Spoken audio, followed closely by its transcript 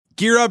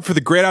Gear up for the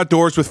great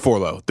outdoors with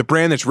Forlo, the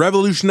brand that's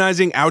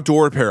revolutionizing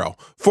outdoor apparel.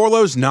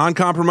 Forlo's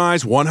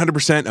non-compromise,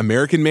 100%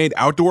 American-made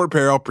outdoor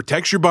apparel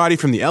protects your body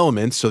from the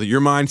elements so that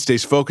your mind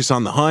stays focused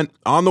on the hunt,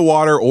 on the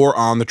water, or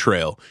on the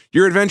trail.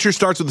 Your adventure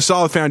starts with a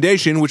solid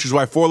foundation, which is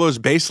why Forlo's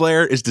base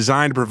layer is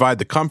designed to provide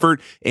the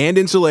comfort and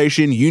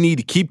insulation you need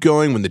to keep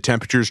going when the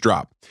temperatures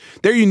drop.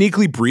 Their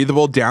uniquely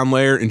breathable down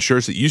layer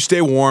ensures that you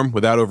stay warm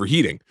without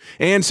overheating.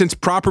 And since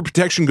proper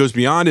protection goes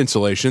beyond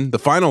insulation, the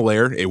final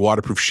layer, a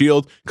waterproof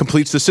shield,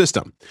 completes the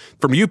system.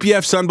 From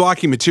UPF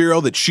sunblocking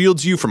material that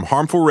shields you from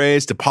harmful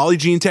rays to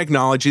polygene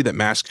technology that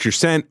masks your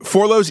scent,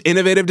 Forlo's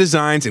innovative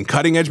designs and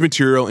cutting-edge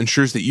material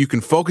ensures that you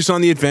can focus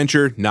on the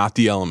adventure, not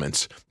the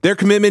elements. Their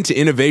commitment to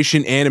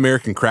innovation and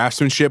American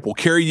craftsmanship will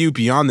carry you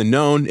beyond the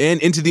known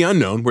and into the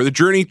unknown, where the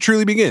journey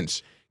truly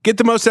begins. Get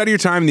the most out of your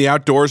time in the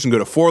outdoors and go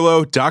to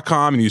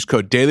forlo.com and use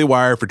code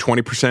DailyWire for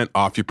 20%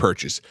 off your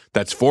purchase.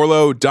 That's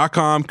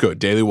forlo.com, code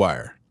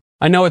DailyWire.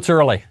 I know it's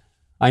early.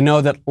 I know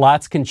that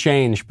lots can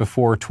change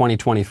before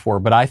 2024,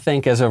 but I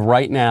think as of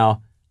right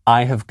now,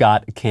 I have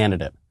got a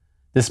candidate.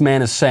 This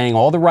man is saying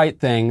all the right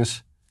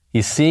things,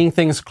 he's seeing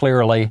things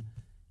clearly,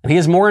 and he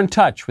is more in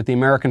touch with the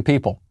American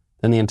people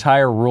than the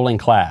entire ruling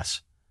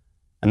class.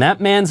 And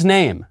that man's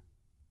name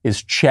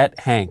is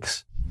Chet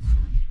Hanks.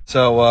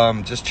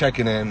 So just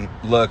checking in.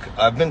 Look,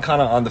 I've been kind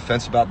of on the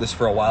fence about this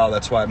for a while.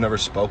 That's why I've never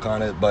spoke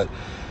on it. But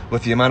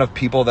with the amount of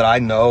people that I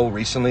know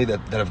recently that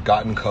have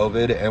gotten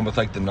COVID, and with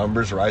like the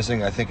numbers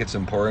rising, I think it's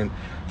important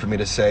for me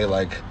to say,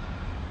 like,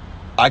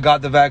 I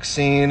got the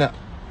vaccine.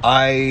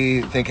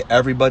 I think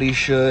everybody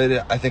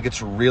should. I think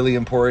it's really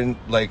important,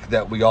 like,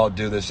 that we all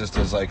do this just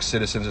as like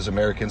citizens, as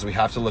Americans. We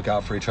have to look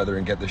out for each other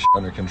and get this shit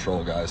under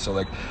control, guys. So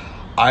like,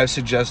 I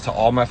suggest to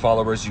all my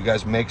followers, you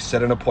guys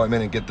set an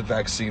appointment and get the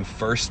vaccine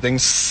first thing.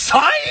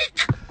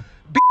 Psych!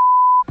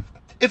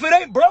 If it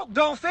ain't broke,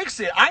 don't fix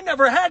it. I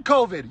never had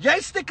COVID. You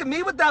ain't sticking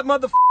me with that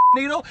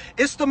needle.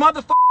 It's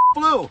the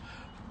flu.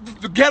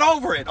 Get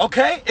over it,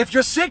 okay? If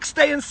you're sick,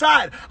 stay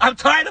inside. I'm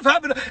tired of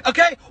having,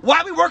 okay? Why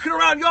are we working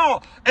around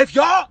y'all? If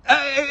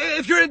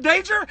you're in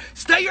danger,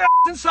 stay your ass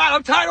inside.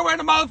 I'm tired of wearing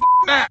the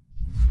mask.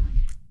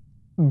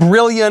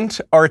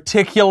 Brilliant,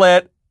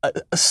 articulate,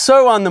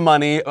 so on the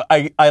money.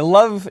 I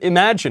love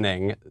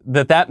imagining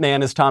that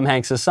man is Tom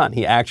Hanks' son.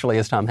 He actually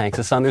is Tom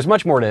Hanks' son. There's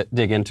much more to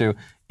dig into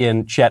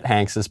in Chet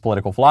Hanks'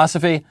 political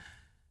philosophy.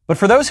 But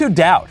for those who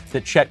doubt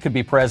that Chet could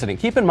be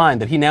president, keep in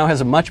mind that he now has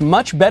a much,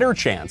 much better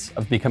chance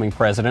of becoming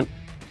president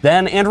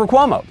than Andrew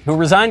Cuomo, who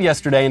resigned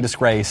yesterday in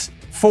disgrace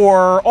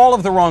for all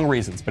of the wrong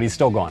reasons, but he's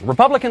still gone.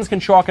 Republicans can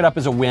chalk it up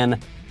as a win,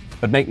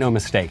 but make no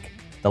mistake,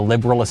 the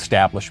liberal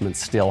establishment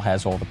still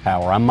has all the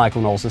power. I'm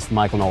Michael Knowles. This is The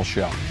Michael Knowles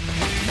Show.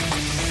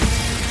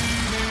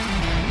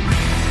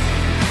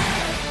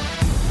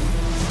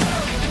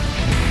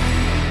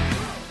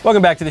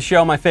 Welcome back to the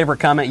show. My favorite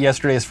comment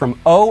yesterday is from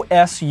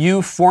OSU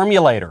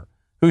Formulator,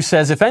 who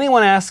says, if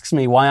anyone asks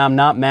me why I'm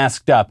not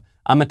masked up,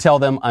 I'm going to tell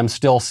them I'm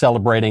still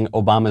celebrating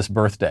Obama's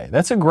birthday.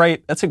 That's a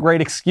great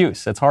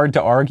excuse. It's hard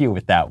to argue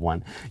with that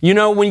one. You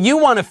know, when you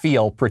want to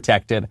feel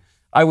protected,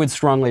 I would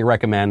strongly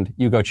recommend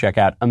you go check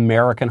out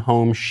American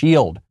Home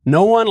Shield.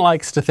 No one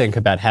likes to think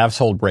about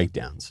household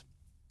breakdowns,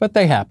 but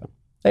they happen.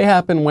 They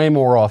happen way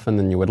more often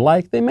than you would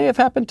like. They may have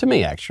happened to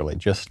me, actually,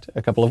 just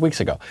a couple of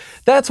weeks ago.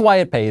 That's why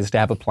it pays to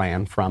have a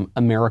plan from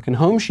American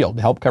Home Shield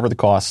to help cover the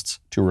costs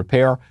to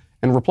repair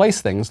and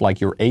replace things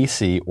like your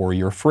AC or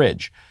your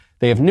fridge.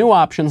 They have new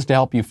options to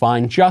help you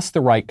find just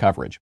the right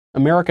coverage.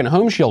 American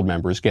Home Shield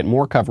members get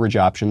more coverage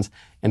options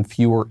and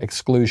fewer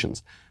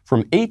exclusions.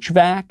 From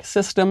HVAC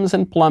systems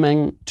and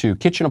plumbing to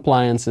kitchen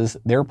appliances,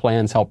 their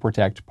plans help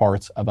protect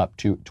parts of up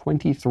to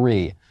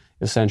 23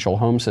 essential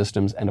home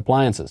systems and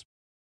appliances.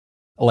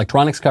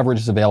 Electronics coverage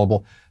is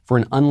available for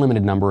an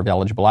unlimited number of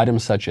eligible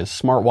items such as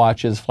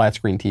smartwatches,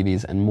 flat-screen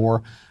TVs, and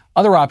more.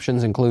 Other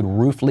options include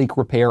roof leak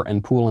repair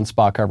and pool and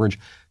spa coverage.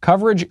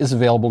 Coverage is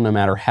available no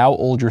matter how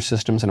old your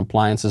systems and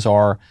appliances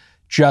are.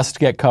 Just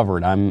get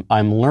covered.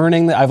 I've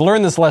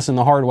learned this lesson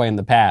the hard way in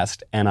the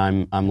past, and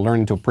I'm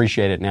learning to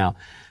appreciate it now.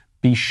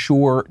 Be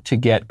sure to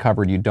get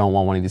covered. You don't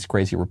want one of these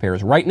crazy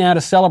repairs. Right now,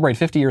 to celebrate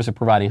 50 years of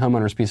providing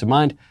homeowners peace of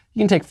mind, you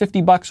can take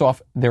 $50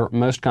 off their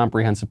most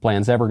comprehensive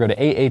plans ever. Go to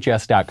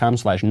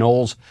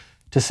ahs.com/Knowles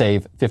to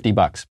save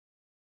 $50.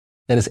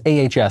 That is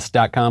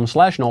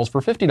ahs.com/Knowles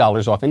for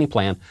 $50 off any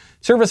plan.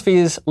 Service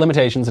fees,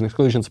 limitations, and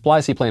exclusions apply.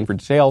 See plan for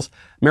details.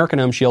 American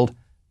Home Shield.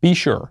 Be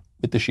sure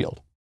with the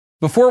Shield.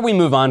 Before we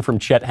move on from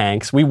Chet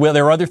Hanks,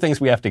 there are other things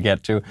we have to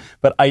get to,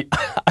 but I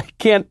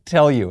can't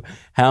tell you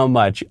how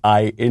much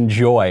I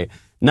enjoy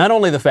not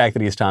only the fact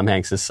that he's Tom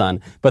Hanks'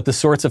 son, but the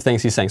sorts of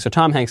things he's saying. So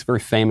Tom Hanks,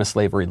 very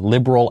famously, a very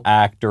liberal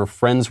actor,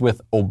 friends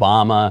with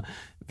Obama,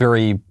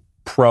 very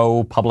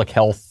pro-public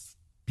health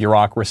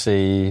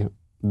bureaucracy,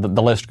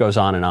 the list goes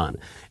on.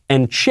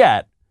 And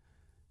Chet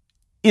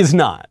is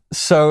not.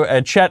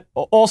 So Chet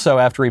also,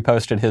 after he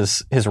posted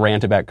his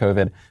rant about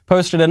COVID,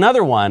 posted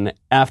another one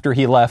after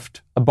he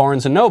left a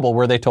Barnes & Noble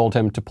where they told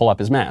him to pull up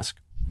his mask.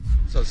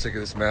 So sick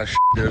of this mask,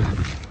 dude.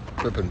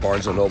 Flipping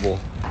Barnes & Noble.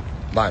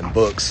 buying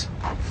books.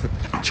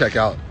 Check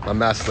out, my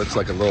mask slips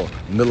like a little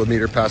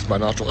millimeter past my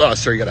nostril. Oh,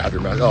 sir, you gotta have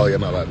your mask. Oh, yeah,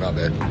 my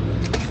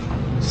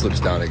bad. Slips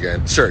down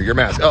again. Sir, your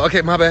mask. Oh,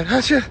 okay, my bad.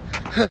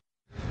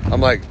 I'm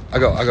like, I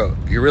go,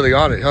 you're really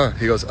on it, huh?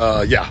 He goes,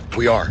 yeah,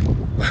 we are.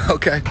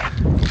 Okay.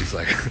 He's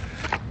like,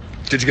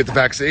 did you get the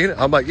vaccine?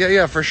 I'm like,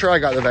 yeah, for sure I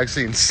got the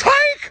vaccine. Psych!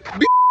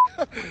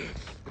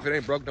 If it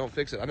ain't broke, don't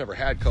fix it. I never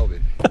had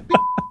COVID.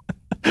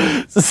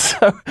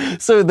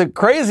 So the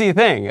crazy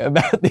thing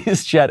about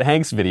these Chet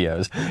Hanks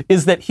videos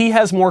is that he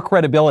has more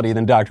credibility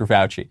than Dr.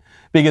 Fauci,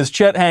 because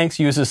Chet Hanks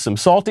uses some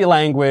salty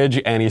language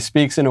and he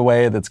speaks in a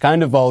way that's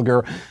kind of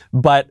vulgar,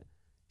 but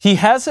he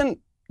hasn't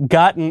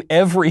gotten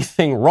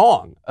everything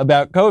wrong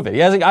about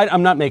COVID.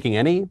 I'm not making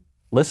any,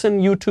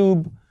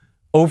 YouTube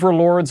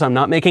overlords, I'm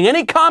not making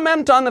any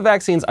comment on the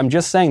vaccines. I'm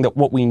just saying that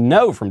what we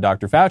know from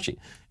Dr. Fauci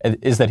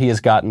is that he has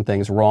gotten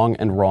things wrong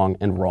and wrong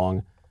and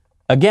wrong.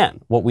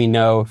 Again, what we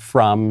know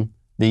from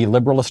the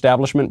liberal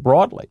establishment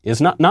broadly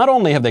is not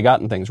only have they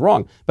gotten things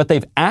wrong, but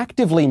they've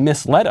actively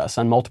misled us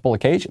on multiple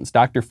occasions.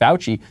 Dr.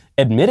 Fauci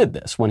admitted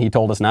this when he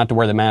told us not to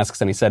wear the masks,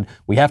 and he said,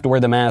 we have to wear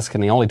the mask,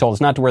 and he only told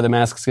us not to wear the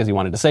masks because he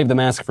wanted to save the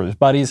mask for his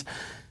buddies.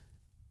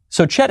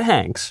 So Chet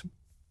Hanks,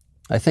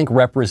 I think,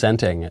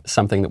 representing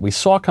something that we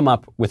saw come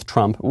up with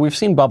Trump, we've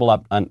seen bubble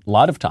up a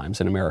lot of times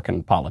in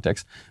American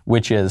politics,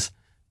 which is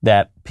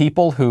that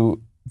people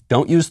who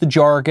don't use the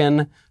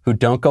jargon, who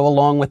don't go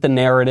along with the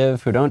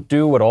narrative, who don't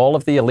do what all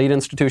of the elite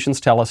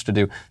institutions tell us to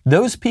do,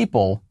 those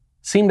people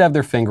seem to have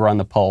their finger on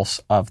the pulse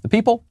of the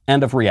people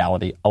and of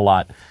reality a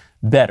lot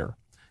better.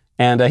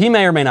 And he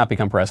may or may not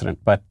become president,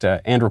 but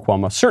Andrew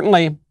Cuomo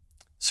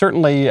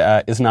certainly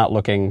is not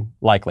looking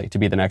likely to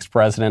be the next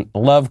president. The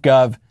Love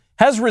Gov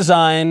has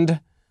resigned.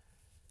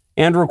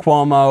 Andrew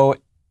Cuomo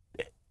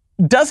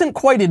doesn't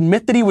quite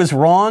admit that he was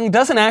wrong,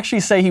 doesn't actually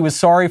say he was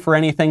sorry for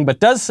anything, but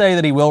does say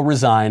that he will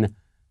resign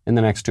in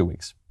the next 2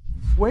 weeks.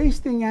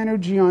 Wasting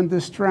energy on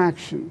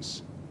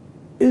distractions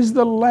is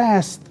the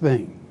last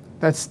thing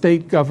that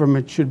state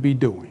government should be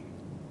doing.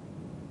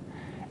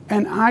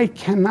 And I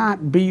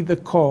cannot be the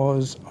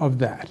cause of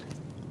that.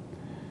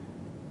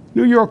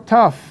 New York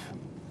tough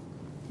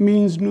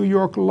means New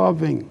York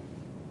loving.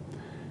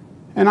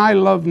 And I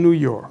love New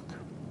York.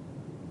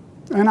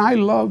 And I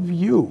love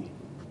you.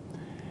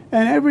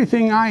 And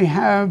everything I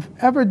have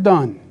ever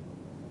done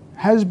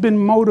has been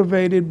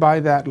motivated by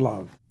that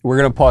love. We're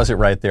going to pause it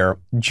right there.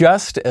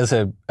 Just as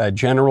a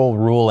general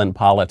rule in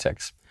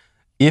politics,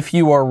 if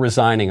you are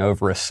resigning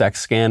over a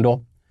sex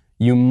scandal,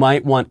 you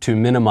might want to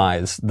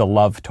minimize the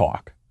love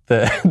talk.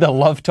 The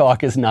love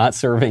talk is not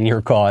serving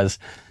your cause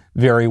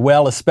very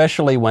well,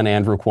 especially when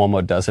Andrew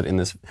Cuomo does it in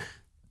this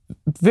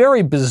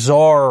very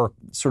bizarre,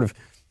 sort of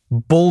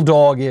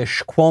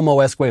bulldog-ish,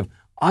 Cuomo-esque way of,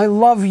 I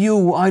love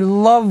you, I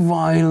love,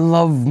 my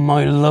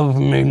love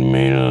made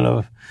me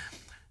love.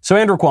 So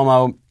Andrew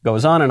Cuomo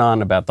goes on and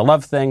on about the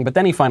love thing, but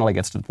then he finally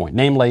gets to the point.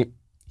 Namely,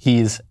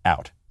 he's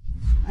out.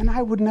 And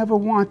I would never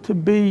want to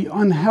be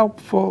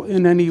unhelpful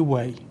in any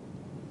way.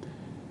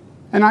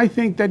 And I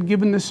think that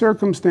given the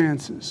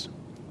circumstances,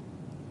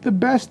 the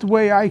best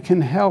way I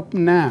can help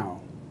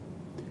now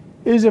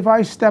is if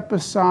I step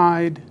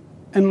aside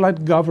and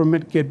let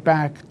government get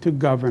back to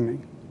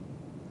governing.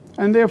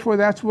 And therefore,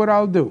 that's what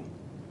I'll do.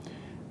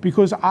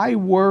 Because I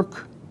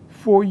work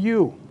for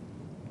you.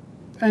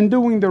 And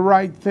doing the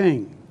right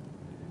thing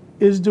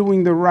is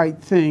doing the right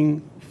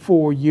thing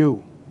for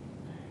you.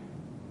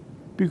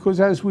 Because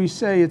as we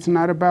say, it's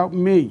not about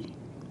me,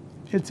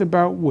 it's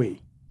about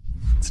we.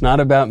 It's not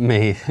about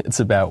me, it's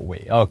about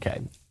we.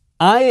 Okay.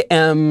 I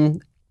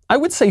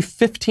would say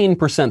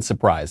 15%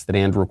 surprised that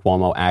Andrew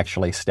Cuomo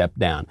actually stepped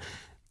down.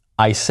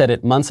 I said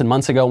it months and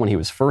months ago when he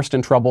was first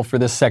in trouble for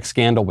this sex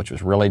scandal, which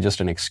was really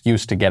just an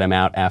excuse to get him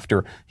out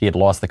after he had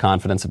lost the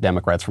confidence of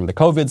Democrats from the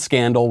COVID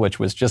scandal, which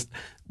was just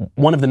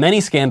one of the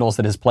many scandals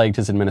that has plagued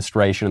his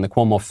administration. And the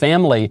Cuomo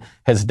family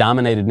has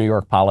dominated New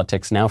York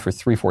politics now for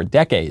 3-4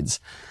 decades.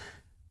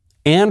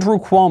 Andrew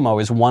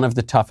Cuomo is one of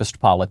the toughest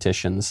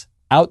politicians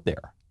out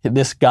there.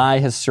 This guy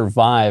has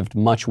survived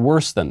much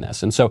worse than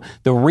this. And so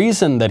the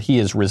reason that he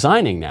is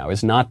resigning now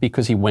is not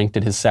because he winked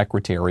at his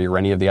secretary or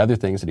any of the other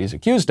things that he's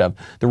accused of.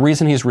 The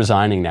reason he's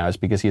resigning now is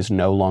because he is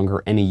no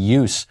longer any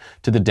use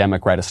to the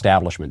Democrat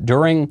establishment.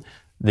 During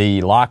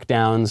the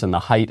lockdowns and the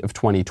height of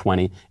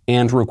 2020,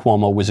 Andrew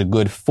Cuomo was a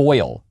good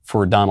foil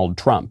for Donald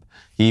Trump.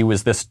 He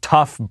was this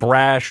tough,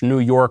 brash New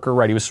Yorker,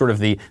 right? He was sort of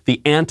the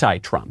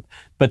anti-Trump.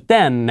 But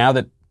then, now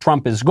that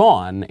Trump is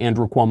gone,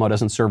 Andrew Cuomo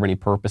doesn't serve any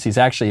purpose. He's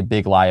actually a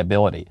big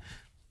liability.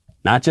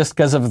 Not just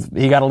because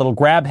he got a little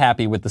grab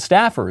happy with the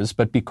staffers,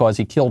 but because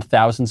he killed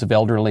thousands of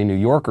elderly New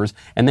Yorkers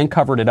and then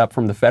covered it up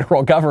from the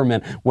federal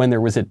government when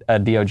there was a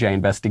DOJ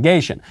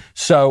investigation.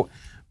 So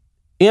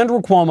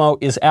Andrew Cuomo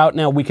is out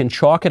now. We can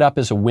chalk it up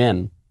as a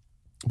win,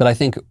 but I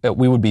think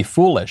we would be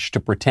foolish to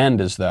pretend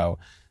as though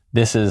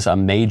this is a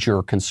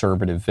major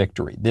conservative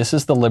victory. This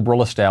is the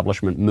liberal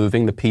establishment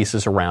moving the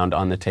pieces around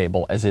on the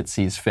table as it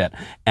sees fit.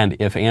 And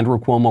if Andrew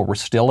Cuomo were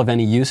still of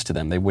any use to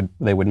them, they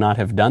would not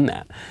have done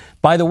that.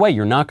 By the way,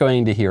 you're not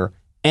going to hear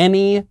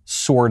any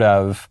sort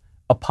of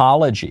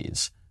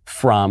apologies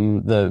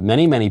from the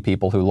many, many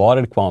people who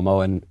lauded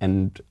Cuomo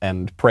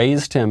and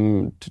praised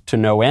him to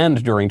no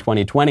end during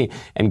 2020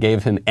 and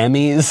gave him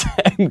Emmys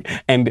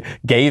and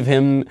gave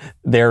him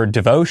their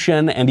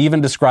devotion and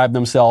even described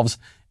themselves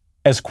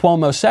as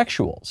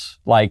Cuomo-sexuals,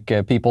 like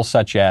people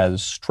such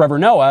as Trevor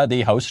Noah,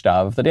 the host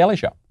of The Daily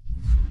Show.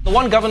 The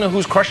one governor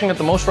who's crushing it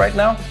the most right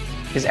now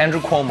is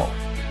Andrew Cuomo.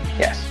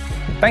 Yes.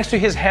 Thanks to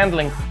his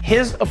handling,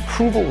 his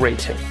approval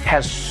rating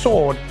has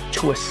soared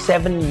to a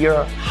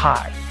 7-year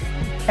high.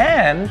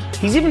 And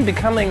he's even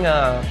becoming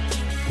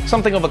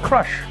something of a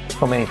crush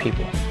for many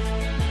people.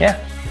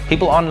 Yeah,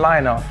 people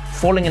online are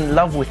falling in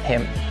love with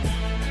him.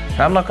 And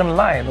I'm not going to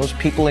lie, those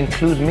people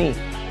include me.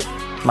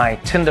 My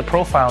Tinder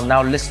profile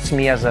now lists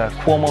me as a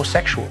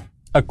Cuomo-sexual.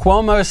 A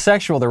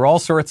Cuomo-sexual. There are all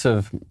sorts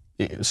of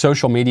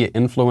social media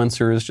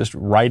influencers just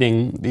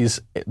writing these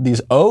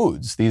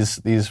odes,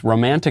 these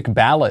romantic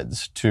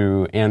ballads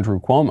to Andrew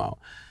Cuomo.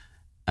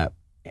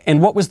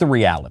 And what was the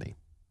reality?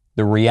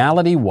 The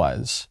reality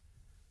was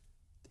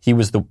he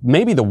was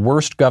maybe the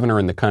worst governor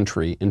in the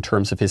country in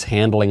terms of his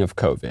handling of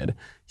COVID.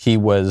 He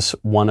was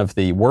one of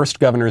the worst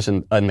governors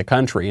in the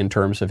country in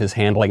terms of his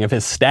handling of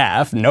his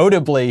staff,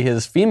 notably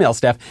his female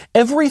staff.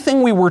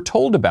 Everything we were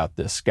told about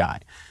this guy.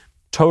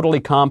 Totally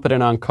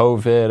competent on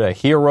COVID, a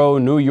hero,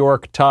 New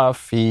York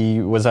tough.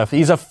 He's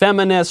a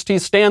feminist. He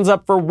stands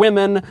up for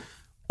women.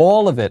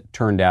 All of it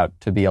turned out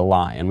to be a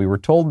lie. And we were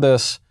told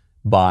this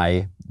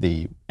by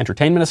the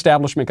entertainment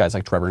establishment, guys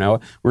like Trevor Noah.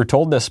 We were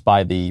told this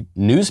by the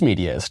news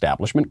media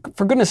establishment.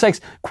 For goodness sakes,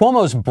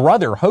 Cuomo's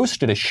brother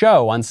hosted a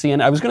show on CNN.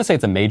 I was going to say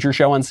it's a major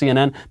show on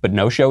CNN, but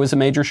no show is a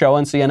major show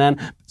on CNN.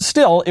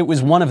 Still, it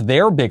was one of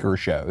their bigger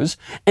shows.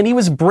 And he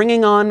was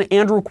bringing on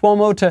Andrew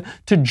Cuomo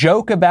to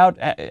joke about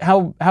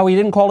how he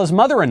didn't call his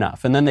mother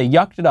enough. And then they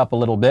yucked it up a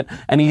little bit.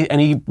 And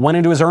he went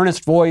into his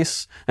earnest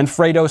voice. And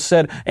Fredo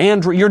said,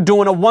 "Andrew, you're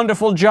doing a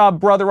wonderful job,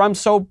 brother.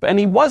 And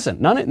he wasn't.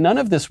 None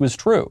of this was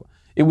true.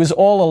 It was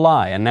all a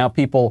lie, and now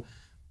people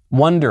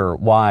wonder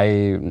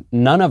why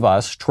none of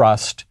us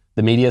trust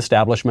the media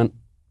establishment,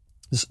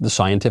 the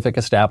scientific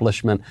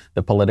establishment,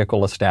 the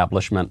political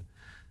establishment.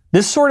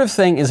 This sort of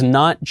thing is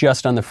not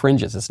just on the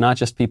fringes. It's not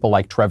just people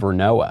like Trevor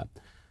Noah.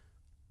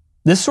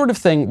 This sort of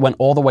thing went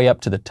all the way up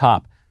to the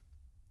top.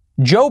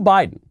 Joe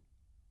Biden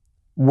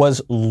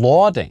was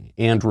lauding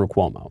Andrew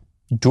Cuomo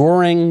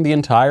during the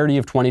entirety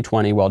of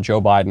 2020 while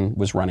Joe Biden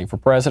was running for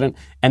president.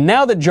 And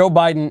now that Joe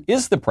Biden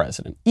is the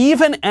president,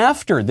 even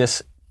after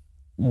this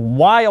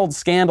wild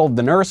scandal,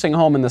 the nursing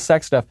home and the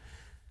sex stuff,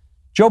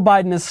 Joe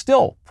Biden is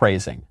still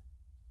praising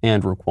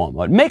Andrew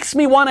Cuomo. It makes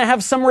me want to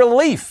have some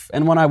relief.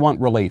 And when I want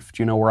relief,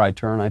 do you know where I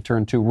turn? I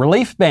turn to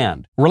Relief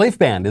Band. Relief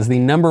Band is the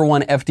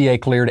 #1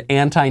 FDA-cleared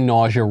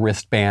anti-nausea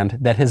wristband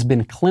that has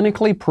been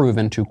clinically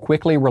proven to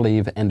quickly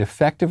relieve and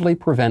effectively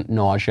prevent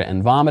nausea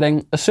and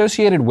vomiting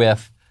associated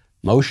with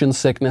motion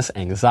sickness,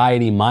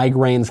 anxiety,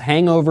 migraines,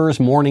 hangovers,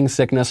 morning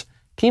sickness,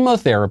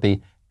 chemotherapy,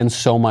 and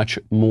so much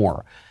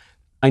more.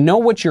 I know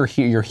what you're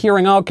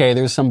hearing. Okay,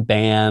 there's some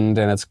band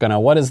and it's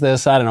what is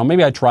this? I don't know.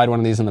 Maybe I tried one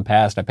of these in the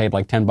past. I paid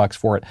like $10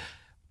 for it.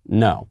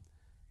 No.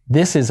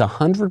 This is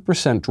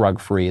 100%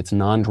 drug-free. It's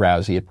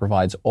non-drowsy. It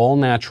provides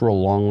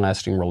all-natural,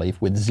 long-lasting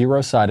relief with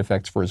zero side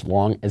effects for as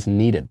long as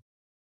needed.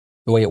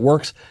 The way it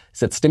works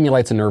is it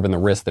stimulates a nerve in the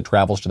wrist that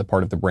travels to the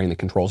part of the brain that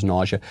controls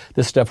nausea.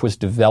 This stuff was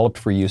developed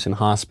for use in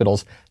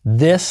hospitals.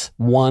 This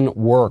one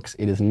works.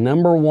 It is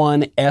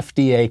 #1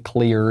 FDA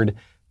cleared.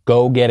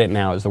 Go get it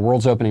now. As the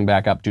world's opening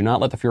back up, do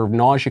not let the fear of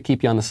nausea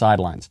keep you on the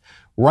sidelines.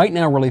 Right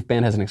now, Relief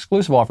Band has an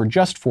exclusive offer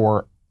just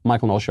for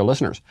Michael Knowles Show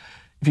listeners.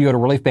 If you go to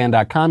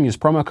reliefband.com, use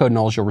promo code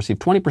Knowles, you'll receive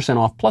 20%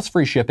 off plus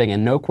free shipping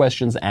and no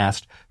questions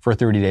asked for a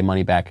 30-day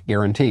money-back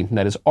guarantee.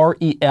 That is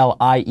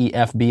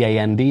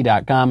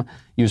RELIEFBAND.com.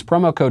 Use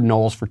promo code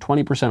Knowles for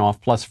 20% off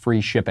plus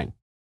free shipping.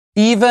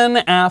 Even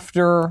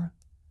after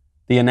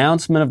the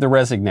announcement of the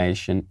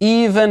resignation,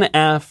 even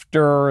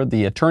after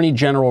the Attorney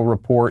General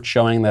report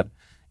showing that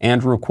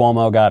Andrew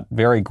Cuomo got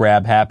very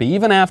grab-happy,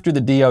 even after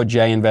the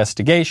DOJ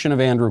investigation of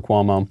Andrew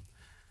Cuomo,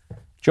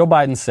 Joe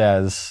Biden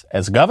says,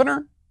 as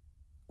governor,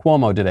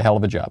 Cuomo did a hell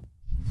of a job.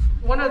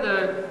 One of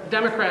the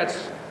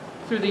Democrats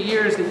through the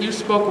years that you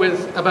spoke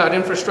with about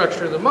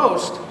infrastructure the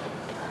most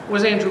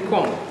was Andrew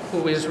Cuomo,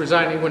 who is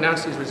resigning, who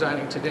announced he's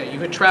resigning today.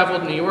 You had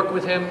traveled New York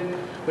with him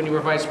when you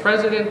were vice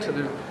president to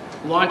the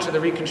launch of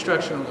the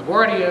reconstruction of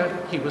LaGuardia.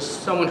 He was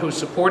someone who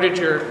supported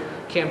your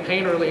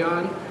campaign early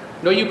on.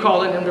 No, you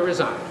called on him to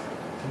resign.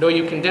 No,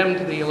 you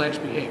condemned the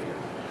alleged behavior.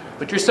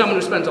 But you're someone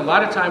who spends a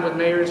lot of time with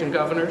mayors and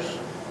governors.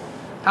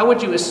 How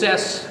would you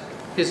assess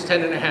his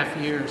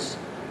 10.5 years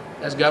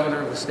as governor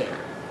of the state?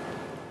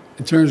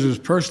 In terms of his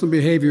personal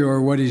behavior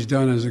or what he's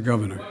done as a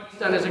governor? What he's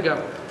done as a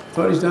governor. I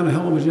thought he's done a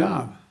hell of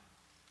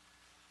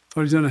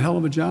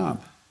a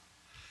job.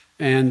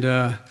 And,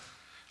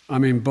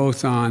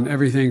 both on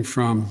everything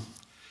from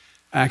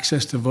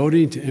access to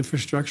voting to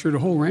infrastructure, to a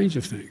whole range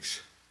of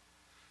things.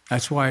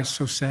 That's why it's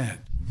so sad.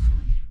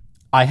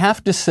 I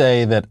have to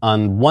say that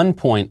on one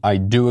point, I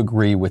do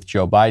agree with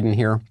Joe Biden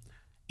here.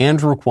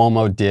 Andrew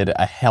Cuomo did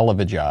a hell of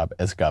a job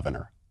as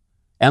governor.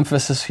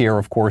 Emphasis here,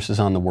 of course, is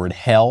on the word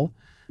hell.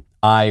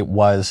 I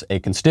was a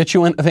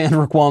constituent of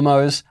Andrew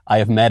Cuomo's. I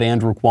have met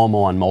Andrew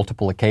Cuomo on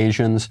multiple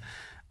occasions.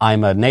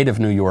 I'm a native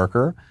New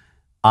Yorker.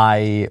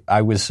 I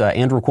was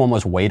Andrew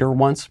Cuomo's waiter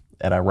once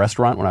at a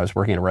restaurant when I was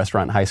working at a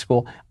restaurant in high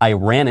school. I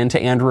ran into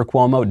Andrew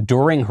Cuomo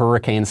during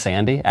Hurricane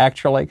Sandy,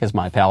 actually, because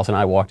my pals and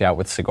I walked out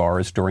with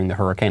cigars during the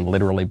hurricane,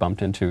 literally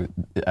bumped into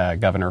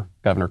Governor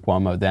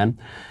Cuomo then.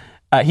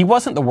 He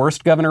wasn't the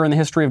worst governor in the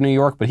history of New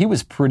York, but he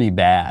was pretty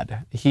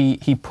bad.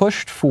 He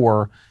pushed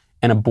for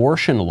an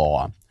abortion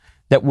law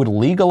that would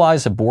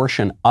legalize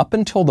abortion up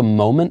until the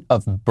moment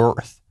of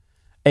birth.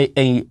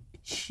 A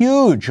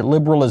huge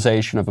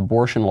liberalization of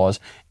abortion laws.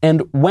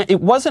 And when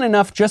it wasn't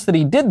enough just that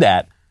he did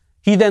that,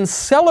 he then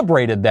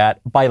celebrated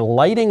that by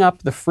lighting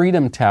up the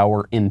Freedom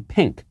Tower in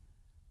pink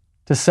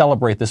to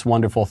celebrate this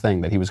wonderful thing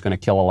that he was going to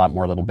kill a lot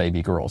more little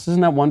baby girls. Isn't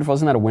that wonderful?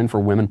 Isn't that a win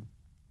for women?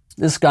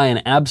 This guy,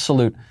 an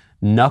absolute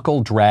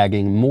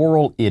knuckle-dragging,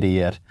 moral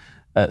idiot,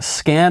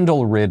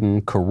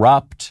 scandal-ridden,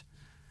 corrupt,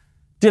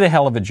 did a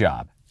hell of a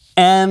job.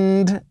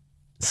 And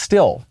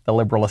still, the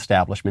liberal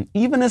establishment,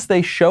 even as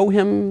they show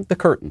him the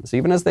curtains,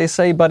 even as they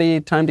say, buddy,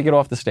 time to get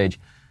off the stage,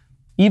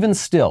 even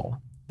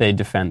still, they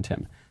defend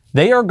him.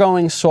 They are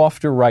going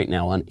softer right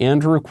now on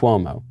Andrew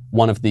Cuomo,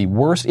 one of the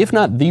worst, if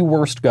not the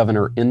worst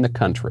governor in the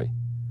country,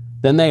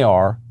 than they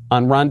are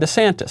on Ron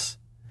DeSantis,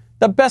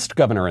 the best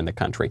governor in the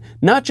country.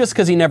 Not just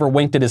because he never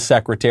winked at his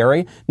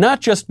secretary,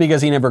 not just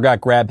because he never got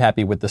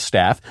grab-happy with the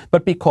staff,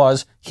 but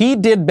because he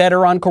did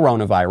better on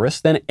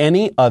coronavirus than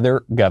any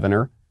other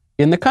governor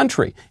in the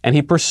country. And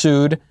he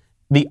pursued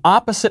the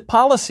opposite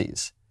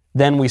policies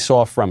than we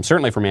saw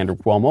certainly from Andrew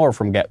Cuomo or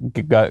from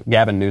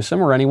Gavin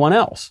Newsom or anyone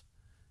else.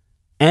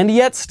 And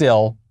yet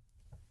still,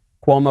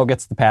 Cuomo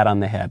gets the pat on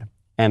the head,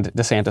 and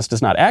DeSantis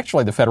does not.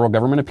 Actually, the federal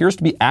government appears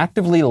to be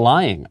actively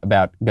lying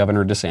about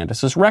Governor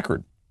DeSantis'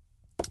 record.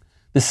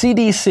 The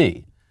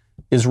CDC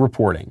is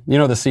reporting, the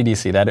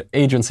CDC, that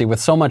agency with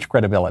so much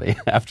credibility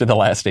after the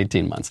last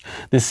 18 months.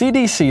 The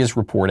CDC is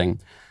reporting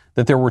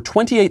that there were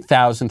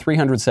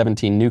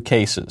 28,317 new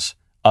cases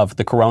of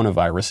the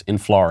coronavirus in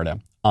Florida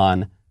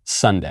on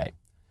Sunday.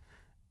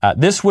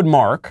 This would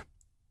mark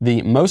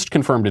the most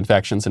confirmed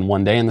infections in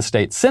one day in the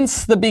state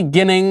since the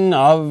beginning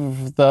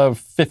of the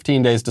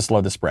 15 days to slow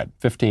the spread,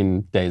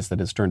 15 days that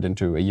has turned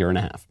into a year and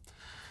a half.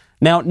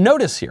 Now,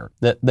 notice here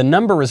that the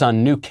number is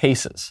on new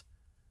cases.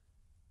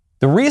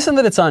 The reason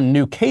that it's on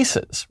new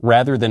cases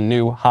rather than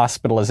new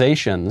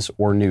hospitalizations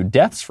or new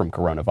deaths from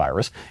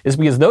coronavirus is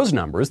because those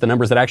numbers, the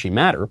numbers that actually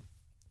matter,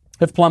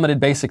 have plummeted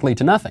basically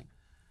to nothing.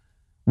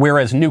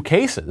 Whereas new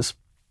cases,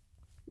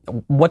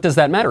 what does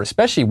that matter?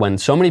 Especially when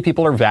so many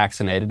people are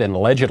vaccinated and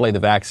allegedly the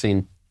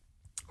vaccine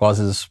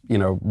causes,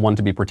 one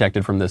to be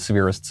protected from the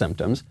severest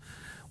symptoms.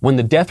 When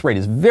the death rate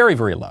is very,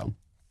 very low,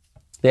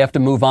 they have to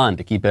move on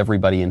to keep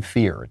everybody in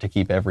fear, to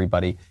keep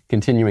everybody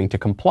continuing to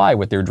comply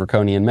with their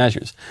draconian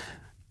measures.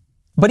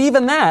 But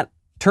even that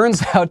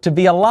turns out to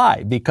be a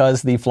lie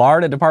because the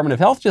Florida Department of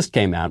Health just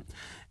came out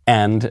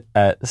and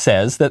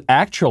says that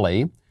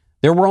actually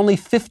there were only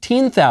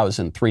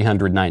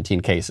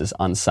 15,319 cases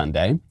on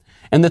Sunday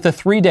and that the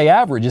 3-day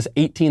average is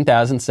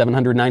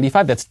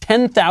 18,795. That's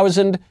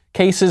 10,000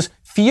 cases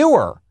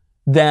fewer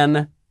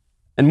than,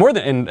 and more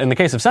than, in the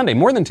case of Sunday,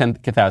 more than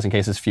 10,000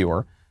 cases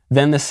fewer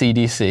than the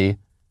CDC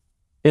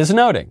is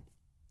noting.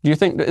 Do you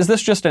think, is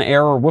this just an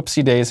error,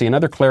 whoopsie-daisy,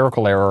 another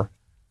clerical error?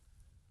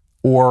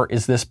 Or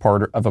is this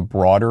part of a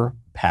broader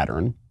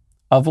pattern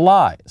of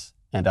lies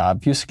and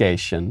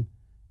obfuscation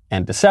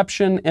and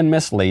deception and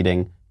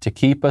misleading to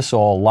keep us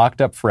all locked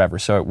up forever?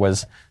 So it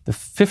was the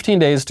 15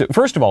 days to,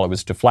 first of all, it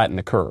was to flatten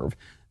the curve.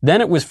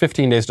 Then it was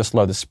 15 days to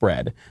slow the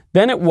spread.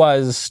 Then it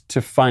was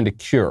to find a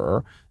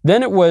cure.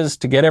 Then it was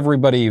to get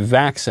everybody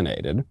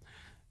vaccinated.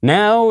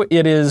 Now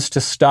it is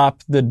to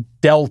stop the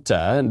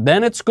Delta.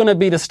 Then it's going to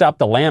be to stop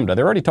the Lambda.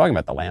 They're already talking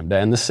about the Lambda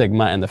and the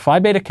Sigma and the Phi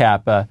Beta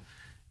Kappa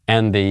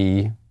and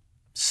the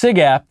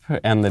SIGEP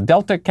and the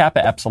Delta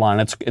Kappa Epsilon.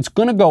 It's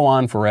going to go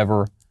on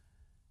forever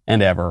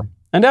and ever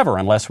and ever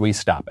unless we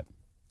stop it.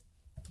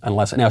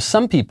 Now,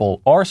 some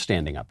people are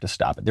standing up to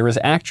stop it. There is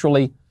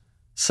actually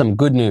some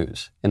good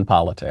news in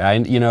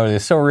politics.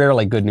 There's so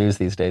rarely good news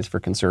these days for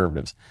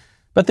conservatives.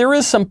 But there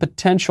is some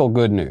potential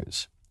good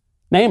news.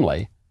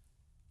 Namely,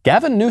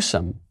 Gavin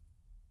Newsom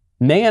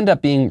may end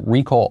up being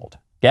recalled.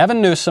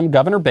 Gavin Newsom,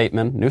 Governor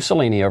Bateman,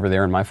 Mussolini over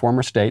there in my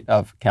former state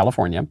of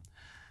California,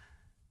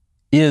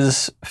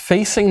 is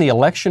facing the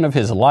election of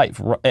his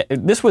life.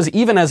 This was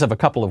even as of a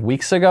couple of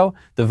weeks ago.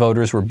 The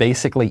voters were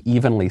basically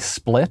evenly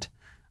split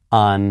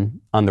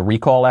on the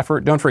recall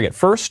effort. Don't forget,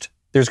 first,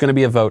 there's going to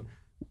be a vote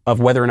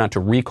of whether or not to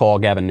recall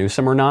Gavin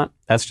Newsom or not.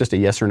 That's just a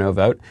yes or no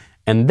vote.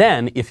 And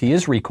then, if he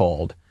is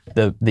recalled,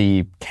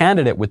 the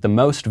candidate with the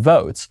most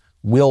votes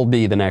will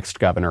be the next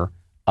governor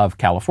of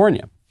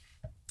California.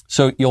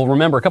 So you'll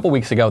remember a couple of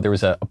weeks ago, there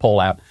was a poll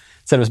out,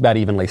 said it was about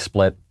evenly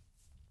split.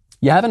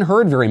 You haven't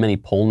heard very many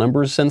poll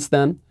numbers since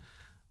then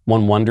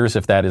One wonders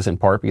if that is in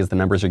part because the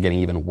numbers are getting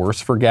even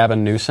worse for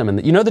Gavin Newsom. And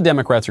the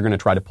Democrats are going to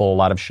try to pull a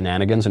lot of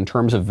shenanigans in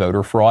terms of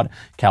voter fraud.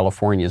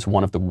 California is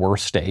one of the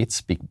worst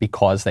states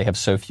because they have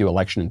so few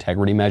election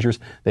integrity measures.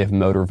 They have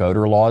motor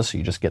voter laws, so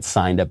you just get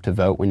signed up to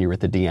vote when you're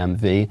at the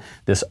DMV.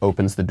 This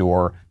opens the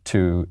door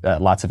to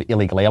lots of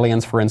illegal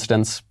aliens, for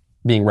instance,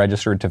 being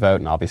registered to vote,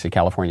 and obviously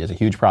California has a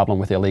huge problem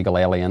with illegal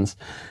aliens.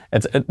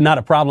 It's not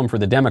a problem for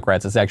the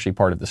Democrats, it's actually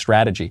part of the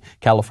strategy.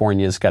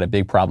 California's got a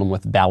big problem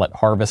with ballot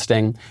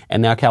harvesting,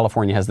 and now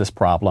California has this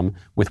problem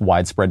with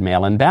widespread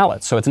mail-in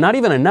ballots. So it's not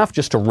even enough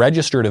just to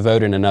register to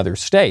vote in another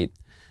state.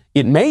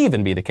 It may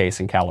even be the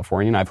case in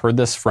California, and I've heard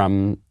this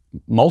from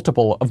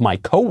multiple of my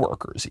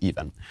coworkers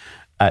even,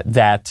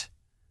 that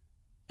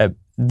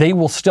they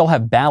will still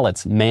have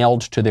ballots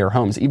mailed to their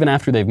homes even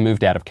after they've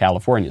moved out of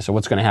California. So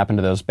what's going to happen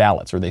to those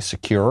ballots? Are they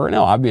secure?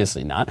 No,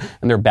 obviously not.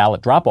 And they're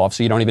ballot drop-off,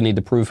 so you don't even need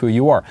to prove who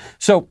you are.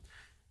 So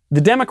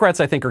the Democrats,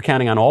 I think, are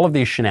counting on all of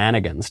these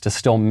shenanigans to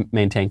still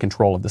maintain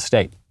control of the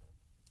state.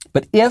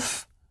 But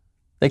if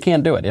they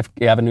can't do it, if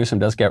Gavin Newsom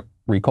does get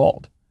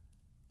recalled,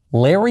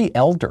 Larry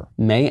Elder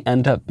may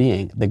end up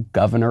being the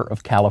governor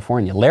of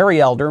California.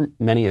 Larry Elder,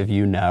 many of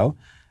you know,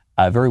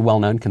 a very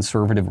well-known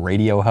conservative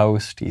radio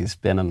host. He's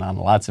been on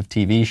lots of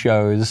TV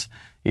shows.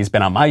 He's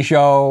been on my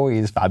show.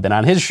 I've been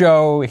on his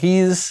show.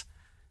 He's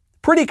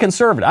pretty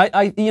conservative.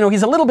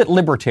 He's a little bit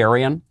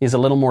libertarian. He's a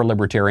little more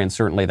libertarian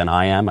certainly than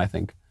I am. I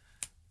think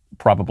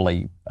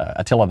probably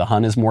Attila the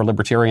Hun is more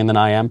libertarian than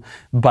I am.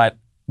 But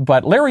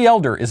Larry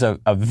Elder is a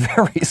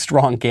very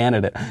strong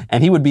candidate,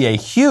 and he would be a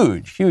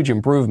huge, huge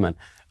improvement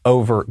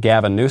over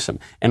Gavin Newsom.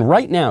 And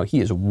right now,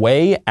 he is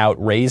way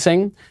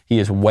outraising. He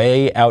is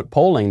way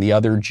outpolling the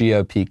other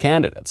GOP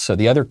candidates. So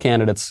the other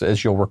candidates,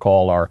 as you'll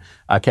recall, are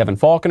Kevin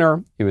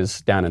Faulconer, who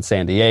was down in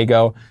San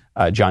Diego,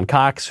 John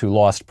Cox, who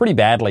lost pretty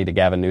badly to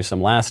Gavin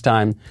Newsom last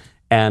time,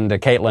 and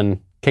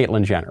Caitlyn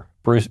Jenner.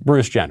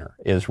 Bruce Jenner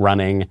is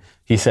running.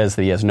 He says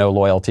that he has no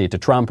loyalty to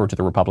Trump or to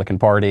the Republican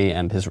Party,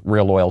 and his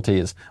real loyalty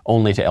is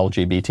only to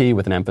LGBT,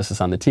 with an emphasis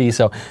on the T.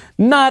 So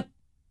not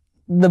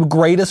the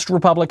greatest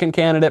Republican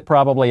candidate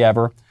probably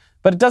ever,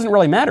 but it doesn't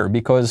really matter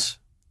because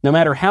no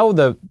matter how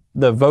the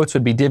votes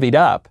would be divvied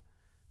up,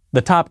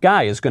 the top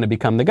guy is going to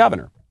become the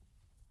governor.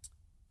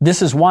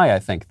 This is why I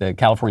think the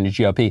California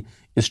GOP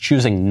is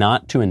choosing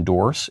not to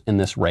endorse in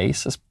this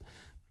race. It's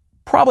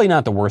probably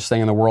not the worst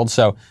thing in the world.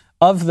 So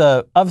of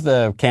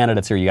the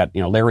candidates here, you got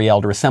Larry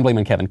Elder,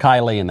 Assemblyman Kevin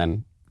Kiley, and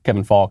then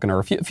Kevin Faulconer,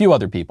 a few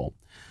other people.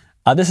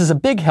 This is a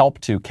big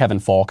help to Kevin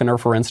Faulconer,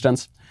 for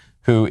instance,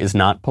 who is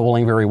not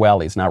polling very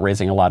well. He's not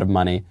raising a lot of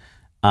money.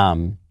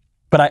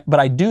 But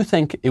I do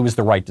think it was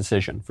the right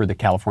decision for the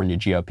California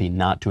GOP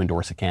not to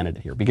endorse a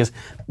candidate here, because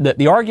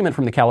the argument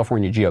from the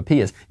California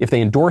GOP is if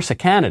they endorse a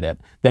candidate,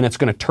 then it's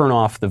going to turn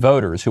off the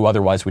voters who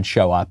otherwise would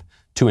show up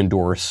to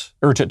endorse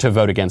or to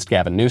vote against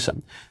Gavin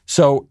Newsom.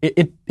 So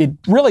it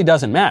really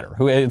doesn't matter.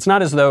 It's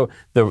not as though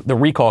the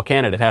recall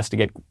candidate has to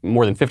get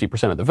more than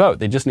 50% of the vote.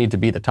 They just need to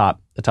be the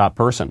top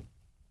person.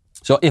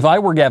 So if I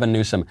were Gavin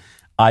Newsom,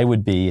 I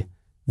would be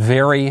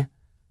very,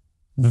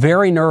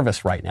 very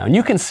nervous right now. And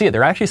you can see it.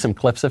 There are actually some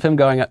clips of him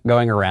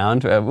going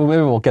around. Maybe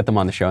we'll get them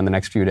on the show in the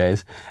next few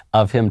days,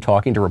 of him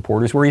talking to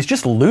reporters where he's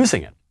just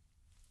losing it.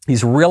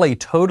 He's really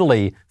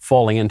totally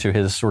falling into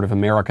his sort of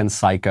American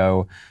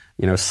Psycho,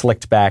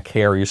 slicked back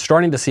hair. You're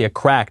starting to see a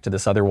crack to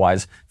this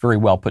otherwise very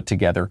well put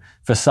together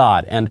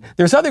facade. And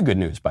there's other good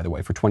news, by the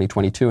way, for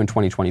 2022 and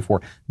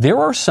 2024. There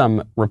are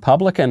some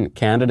Republican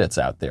candidates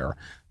out there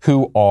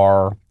who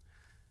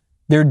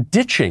they're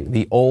ditching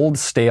the old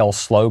stale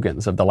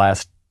slogans of the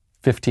last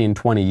 15,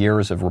 20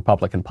 years of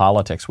Republican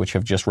politics, which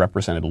have just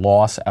represented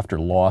loss after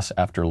loss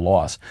after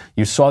loss.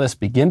 You saw this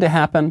begin to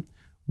happen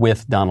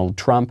with Donald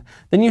Trump.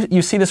 Then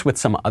you see this with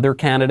some other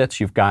candidates.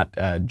 You've got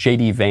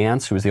J.D.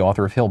 Vance, who is the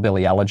author of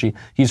Hillbilly Elegy.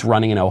 He's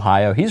running in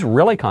Ohio. He's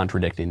really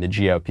contradicting the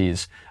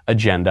GOP's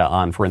agenda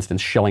on, for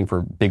instance, shilling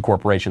for big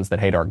corporations that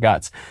hate our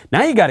guts.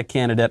 Now you got a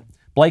candidate,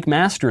 Blake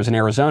Masters in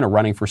Arizona,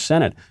 running for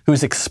Senate,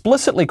 who's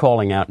explicitly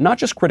calling out not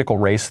just critical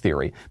race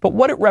theory, but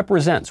what it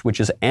represents, which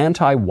is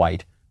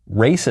anti-white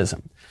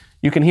racism.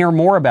 You can hear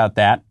more about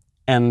that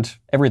and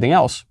everything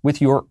else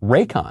with your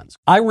Raycons.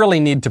 I really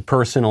need to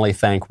personally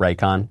thank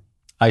Raycon.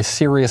 I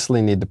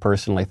seriously need to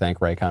personally thank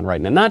Raycon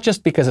right now. Not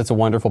just because it's a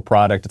wonderful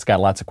product, it's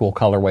got lots of cool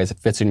colorways, it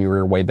fits in your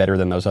ear way better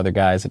than those other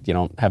guys that you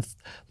don't have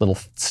little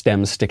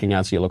stems sticking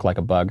out so you look like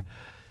a bug.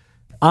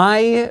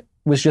 I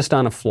was just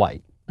on a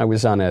flight. I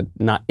was on a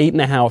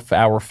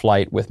 8.5-hour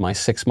flight with my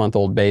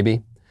 6-month-old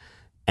baby.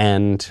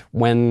 And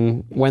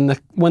when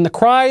the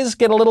cries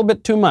get a little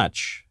bit too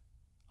much,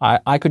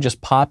 I could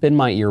just pop in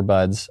my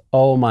earbuds.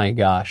 Oh my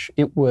gosh,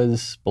 it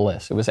was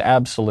bliss. It was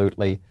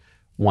absolutely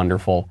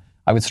wonderful.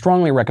 I would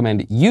strongly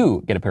recommend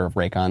you get a pair of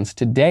Raycons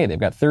today. They've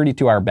got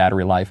 32-hour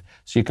battery life,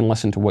 so you can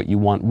listen to what you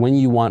want when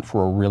you want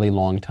for a really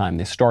long time.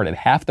 They start at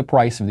half the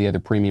price of the other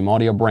premium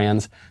audio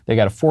brands. They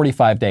got a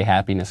 45-day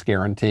happiness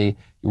guarantee.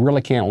 You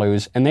really can't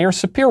lose, and they are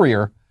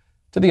superior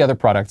to the other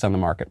products on the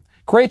market.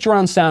 Create your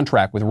own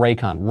soundtrack with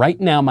Raycon. Right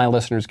now, my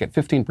listeners get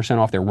 15%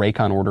 off their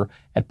Raycon order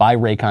at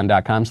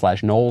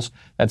buyraycon.com/Knowles.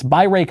 That's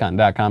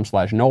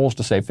buyraycon.com/Knowles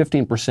to save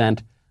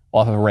 15%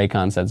 off of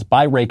Raycon. That's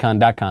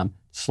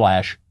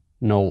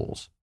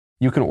buyraycon.com/Knowles.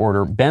 You can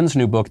order Ben's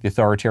new book, The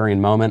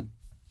Authoritarian Moment.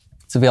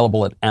 It's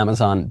available at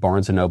Amazon,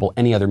 Barnes & Noble,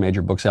 any other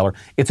major bookseller.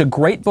 It's a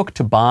great book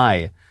to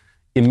buy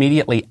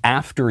immediately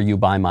after you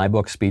buy my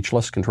book,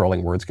 Speechless,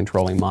 Controlling Words,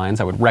 Controlling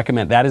Minds. I would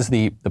recommend, that is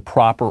the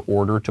proper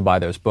order to buy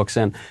those books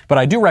in. But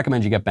I do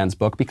recommend you get Ben's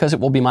book because it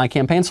will be my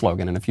campaign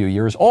slogan in a few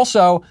years.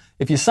 Also,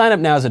 if you sign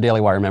up now as a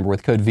Daily Wire member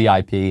with code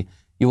VIP,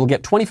 you will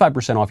get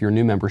 25% off your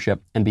new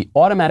membership and be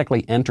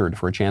automatically entered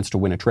for a chance to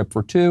win a trip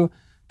for two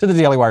to the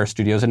Daily Wire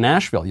studios in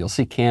Nashville. You'll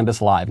see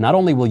Candace live. Not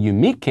only will you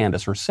meet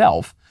Candace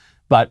herself,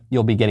 but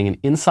you'll be getting an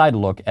inside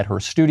look at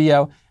her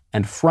studio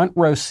and front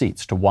row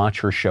seats to watch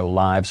her show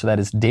live. So that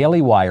is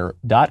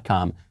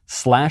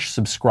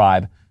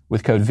dailywire.com/subscribe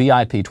with code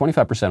VIP,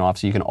 25% off,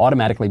 so you can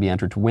automatically be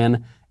entered to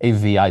win a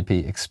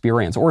VIP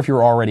experience. Or if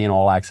you're already an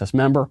All Access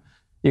member,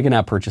 you can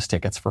now purchase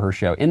tickets for her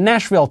show in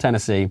Nashville,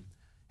 Tennessee.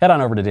 Head on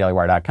over to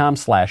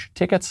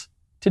dailywire.com/tickets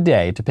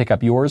today to pick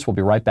up yours. We'll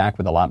be right back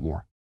with a lot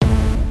more.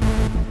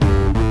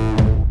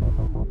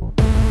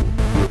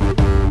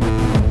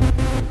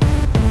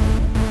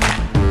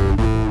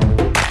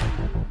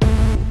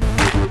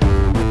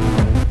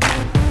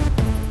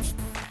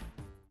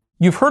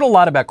 You've heard a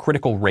lot about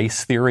critical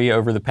race theory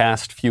over the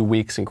past few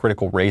weeks, and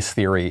critical race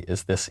theory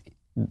is this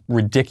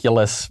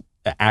ridiculous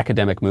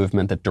academic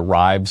movement that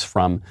derives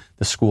from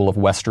the school of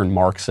Western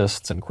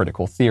Marxists and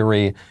critical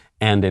theory,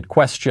 and it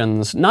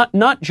questions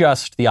not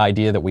just the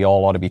idea that we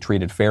all ought to be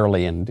treated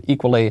fairly and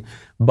equally,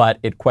 but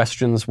it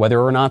questions whether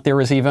or not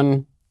there is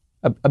even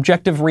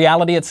objective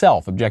reality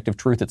itself, objective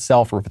truth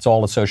itself, or if it's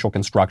all a social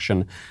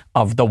construction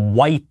of the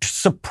white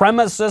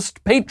supremacist,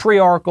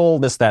 patriarchal,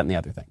 this, that, and the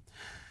other thing.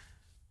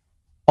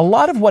 A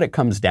lot of what it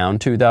comes down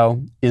to,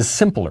 though, is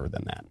simpler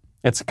than that.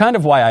 It's kind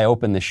of why I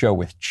opened the show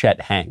with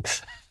Chet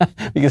Hanks,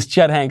 because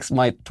Chet Hanks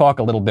might talk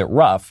a little bit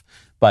rough,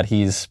 but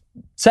he's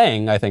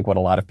saying, I think, what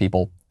a lot of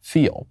people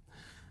feel.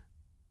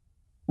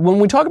 When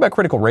we talk about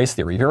critical race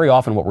theory, very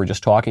often what we're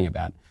just talking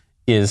about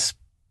is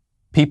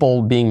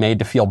people being made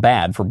to feel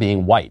bad for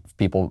being white,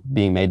 people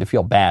being made to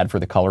feel bad for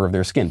the color of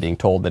their skin, being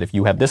told that if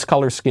you have this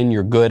color skin,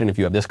 you're good, and if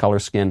you have this color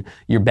skin,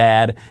 you're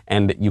bad,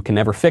 and you can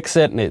never fix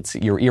it,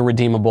 and you're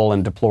irredeemable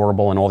and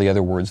deplorable, and all the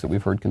other words that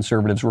we've heard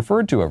conservatives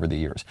referred to over the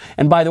years.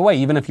 And by the way,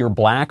 even if you're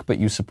black but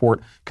you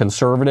support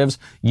conservatives,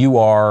 you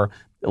are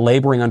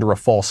laboring under a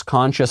false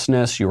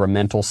consciousness, you're a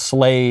mental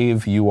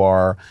slave, you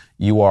are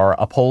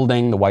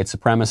upholding the white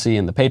supremacy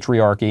and the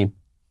patriarchy.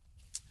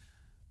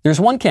 There's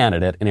one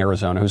candidate in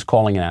Arizona who's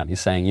calling it out. He's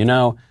saying,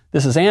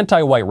 this is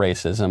anti-white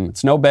racism.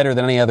 It's no better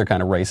than any other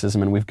kind of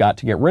racism, and we've got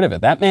to get rid of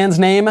it. That man's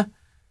name,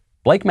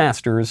 Blake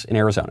Masters in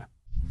Arizona.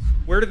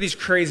 Where do these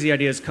crazy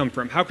ideas come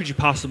from? How could you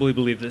possibly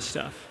believe this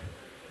stuff?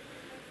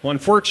 Well,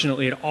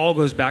 unfortunately, it all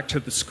goes back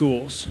to the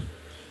schools.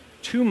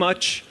 Too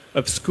much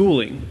of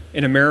schooling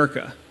in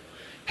America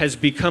has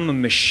become a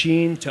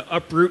machine to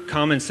uproot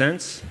common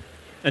sense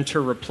and to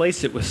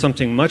replace it with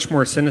something much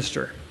more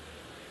sinister.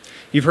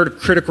 You've heard of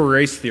critical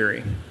race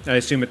theory, I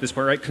assume at this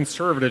point, right?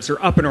 Conservatives are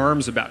up in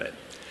arms about it,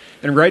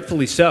 and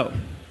rightfully so.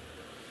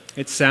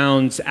 It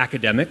sounds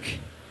academic.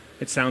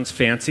 It sounds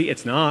fancy.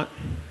 It's not.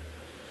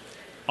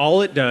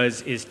 All it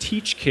does is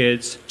teach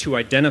kids to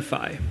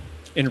identify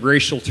in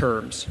racial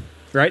terms,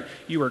 right?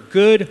 You are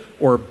good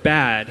or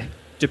bad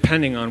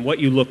depending on what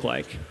you look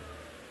like.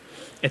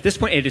 At this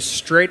point, it is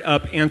straight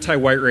up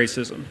anti-white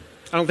racism.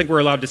 I don't think we're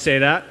allowed to say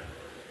that,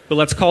 but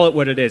let's call it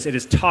what it is. It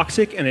is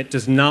toxic, and it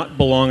does not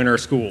belong in our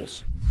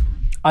schools.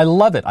 I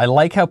love it. I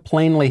like how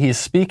plainly he's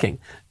speaking.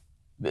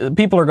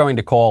 People are going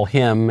to call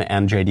him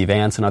and J.D.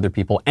 Vance and other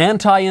people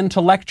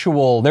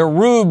anti-intellectual. They're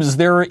rubes.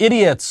 They're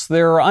idiots.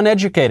 They're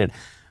uneducated.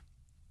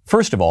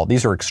 First of all,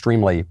 these are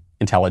extremely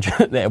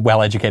intelligent,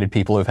 well-educated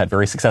people who have had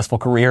very successful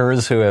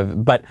careers.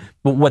 But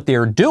what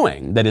they're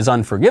doing that is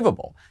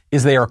unforgivable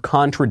is they are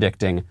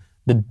contradicting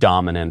the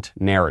dominant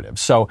narrative.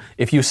 So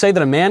if you say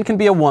that a man can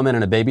be a woman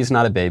and a baby's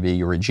not a baby,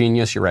 you're a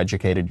genius, you're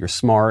educated, you're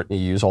smart, and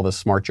you use all this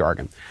smart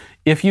jargon.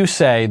 If you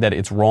say that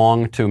it's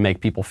wrong to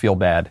make people feel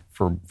bad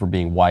for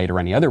being white or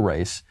any other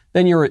race,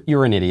 then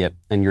you're an idiot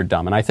and you're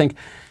dumb. And I think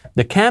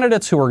the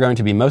candidates who are going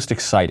to be most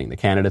exciting, the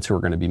candidates who are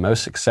going to be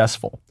most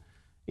successful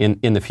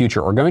in the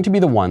future are going to be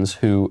the ones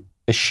who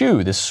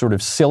eschew this sort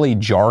of silly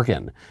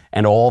jargon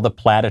and all the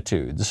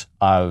platitudes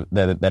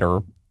that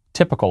are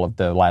typical of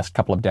the last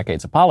couple of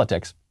decades of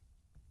politics.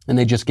 And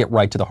they just get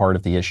right to the heart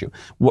of the issue.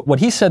 What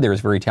he said there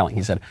is very telling.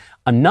 He said,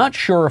 I'm not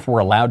sure if we're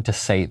allowed to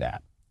say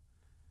that.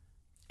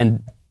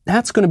 And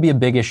that's going to be a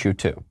big issue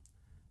too.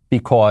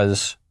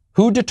 Because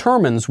who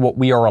determines what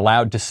we are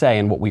allowed to say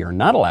and what we are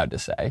not allowed to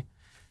say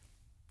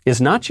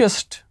is not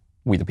just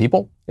we the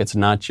people. It's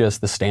not just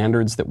the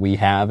standards that we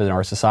have in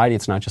our society.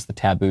 It's not just the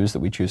taboos that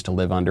we choose to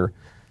live under.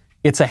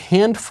 It's a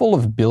handful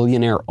of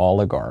billionaire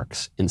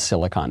oligarchs in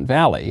Silicon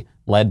Valley,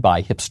 led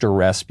by hipster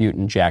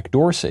Rasputin Jack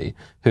Dorsey,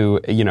 who,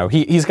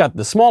 he's got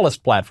the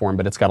smallest platform,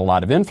 but it's got a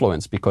lot of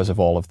influence because of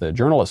all of the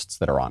journalists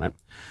that are on it.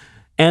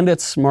 And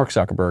it's Mark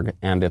Zuckerberg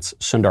and it's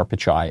Sundar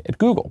Pichai at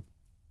Google.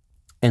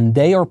 And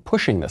they are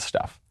pushing this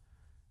stuff.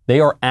 They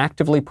are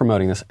actively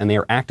promoting this, and they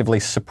are actively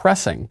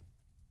suppressing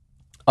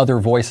other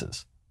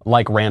voices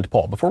like Rand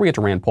Paul. Before we get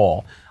to Rand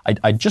Paul,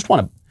 I just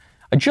want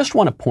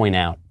to point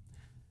out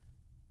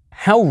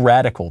how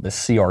radical this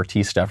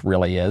CRT stuff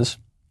really is.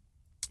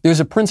 There's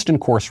a Princeton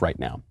course right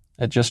now.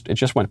 It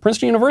just went.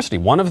 Princeton University,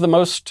 one of the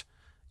most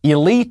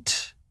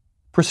elite,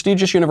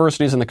 prestigious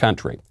universities in the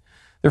country.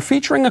 They're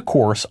featuring a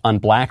course on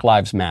Black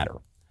Lives Matter.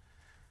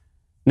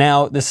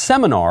 Now, this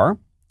seminar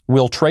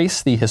will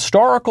trace the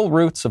historical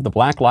roots of the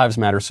Black Lives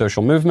Matter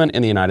social movement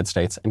in the United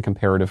States and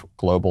comparative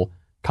global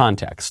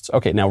contexts.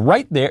 Okay, now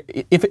right there,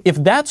 if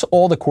that's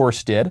all the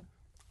course did,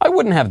 I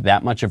wouldn't have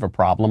that much of a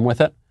problem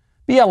with it.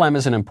 BLM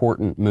is an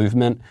important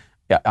movement.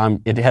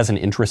 It has an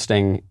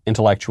interesting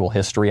intellectual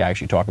history. I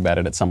actually talk about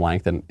it at some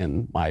length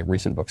in my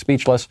recent book,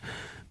 Speechless.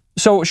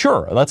 So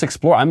sure, let's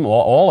explore. I'm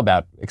all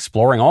about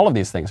exploring all of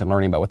these things and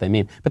learning about what they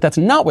mean. But that's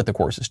not what the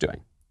course is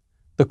doing.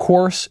 The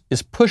course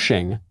is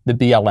pushing the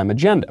BLM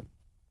agenda.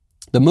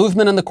 The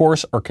movement and the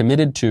course are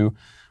committed to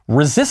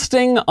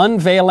resisting,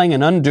 unveiling,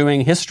 and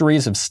undoing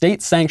histories of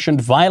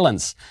state-sanctioned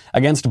violence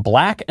against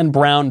black and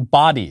brown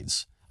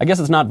bodies. I guess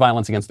it's not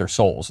violence against their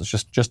souls. It's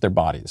just their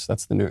bodies.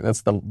 That's the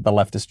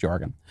leftist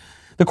jargon.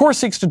 The course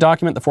seeks to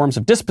document the forms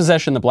of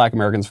dispossession that black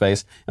Americans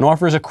face and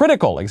offers a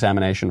critical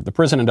examination of the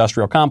prison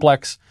industrial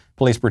complex,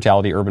 police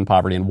brutality, urban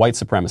poverty, and white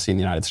supremacy in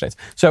the United States.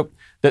 So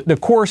the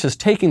course is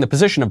taking the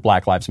position of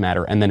Black Lives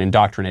Matter and then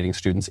indoctrinating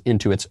students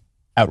into its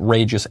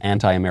outrageous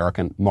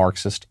anti-American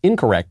Marxist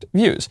incorrect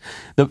views.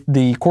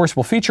 The course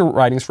will feature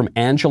writings from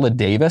Angela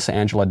Davis.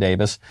 Angela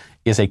Davis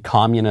is a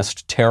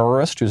communist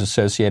terrorist who's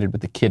associated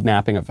with the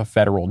kidnapping of a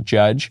federal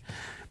judge.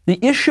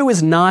 The issue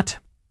is not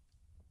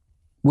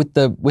with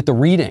the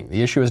reading.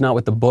 The issue is not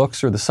with the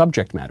books or the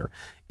subject matter.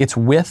 It's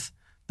with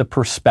the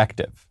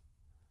perspective.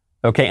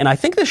 Okay, and I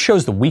think this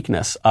shows the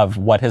weakness of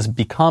what has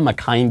become a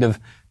kind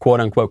of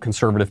quote-unquote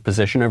conservative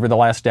position over the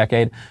last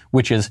decade,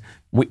 which is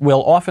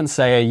we'll often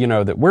say,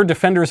 that we're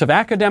defenders of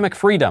academic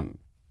freedom,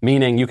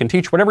 meaning you can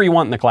teach whatever you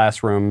want in the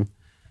classroom,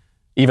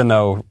 even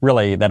though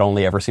really that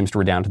only ever seems to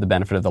redound to the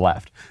benefit of the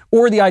left.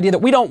 Or the idea that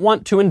we don't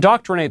want to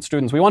indoctrinate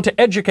students, we want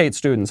to educate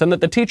students, and that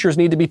the teachers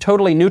need to be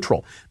totally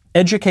neutral.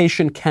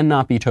 Education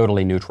cannot be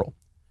totally neutral.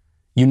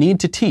 You need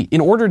to teach. In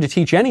order to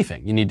teach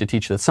anything, you need to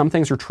teach that some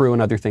things are true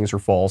and other things are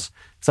false.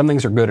 Some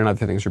things are good and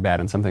other things are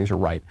bad, and some things are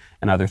right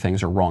and other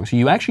things are wrong. So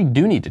you actually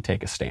do need to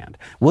take a stand.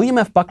 William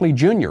F. Buckley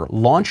Jr.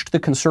 launched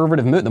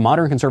the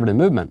modern conservative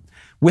movement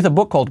with a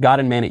book called God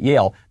and Man at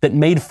Yale that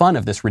made fun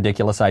of this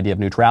ridiculous idea of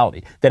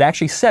neutrality, that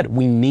actually said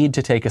we need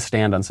to take a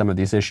stand on some of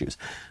these issues.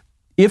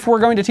 If we're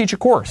going to teach a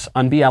course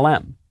on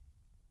BLM,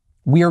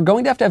 we are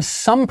going to have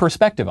some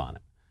perspective on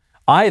it.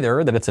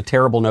 Either that it's a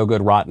terrible, no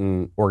good,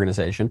 rotten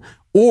organization,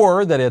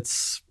 or that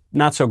it's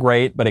not so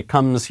great, but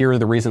here are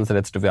the reasons that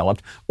it's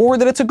developed, or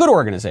that it's a good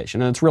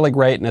organization and it's really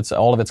great and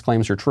all of its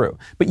claims are true.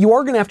 But you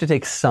are going to have to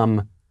take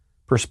some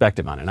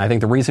perspective on it. And I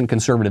think the reason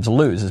conservatives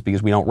lose is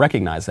because we don't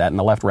recognize that, and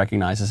the left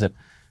recognizes it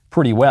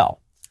pretty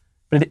well.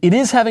 But it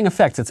is having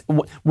effects.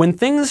 When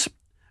things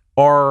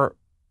are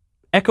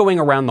echoing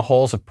around the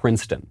halls of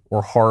Princeton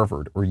or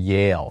Harvard or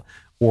Yale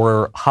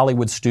or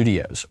Hollywood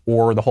studios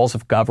or the halls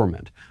of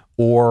government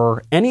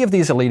or any of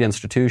these elite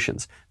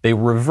institutions, they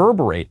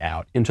reverberate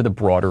out into the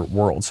broader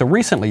world. So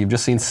recently, you've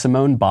just seen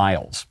Simone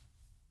Biles,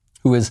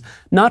 who is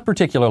not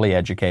particularly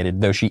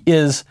educated, though she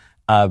is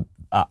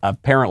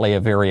apparently a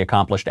very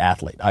accomplished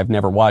athlete. I've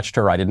never watched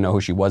her. I didn't know who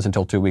she was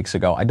until 2 weeks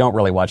ago. I don't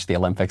really watch the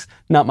Olympics.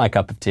 Not my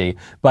cup of tea.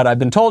 But I've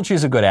been told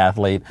she's a good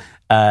athlete,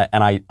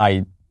 and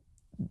I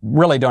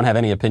really don't have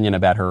any opinion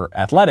about her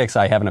athletics.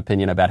 I have an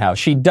opinion about how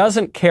she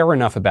doesn't care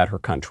enough about her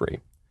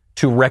country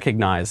to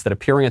recognize that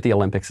appearing at the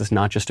Olympics is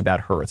not just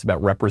about her, it's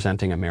about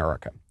representing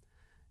America.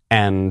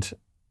 And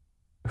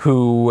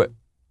who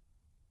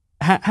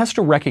has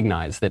to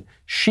recognize that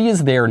she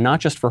is there not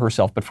just for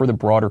herself, but for the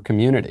broader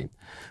community.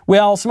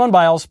 Well, Simone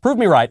Biles proved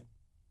me right,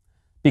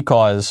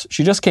 because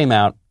she just came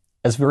out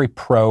as very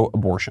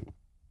pro-abortion.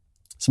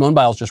 Simone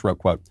Biles just wrote,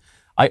 quote,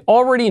 "I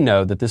already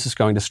know that this is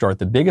going to start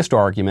the biggest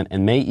argument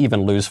and may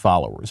even lose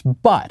followers,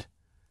 but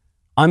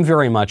I'm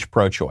very much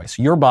pro-choice.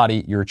 Your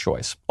body, your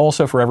choice.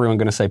 Also, for everyone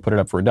going to say put it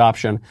up for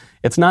adoption,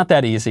 it's not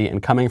that easy,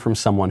 and coming from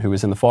someone who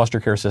is in the foster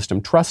care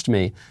system, trust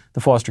me, the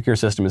foster care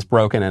system is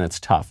broken and it's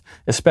tough,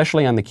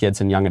 especially on the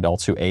kids and young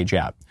adults who age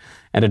out.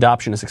 And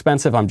adoption is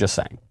expensive, I'm just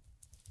saying."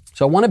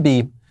 So I want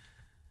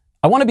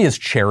to be as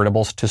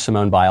charitable to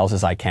Simone Biles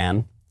as I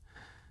can.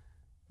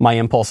 My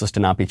impulse is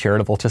to not be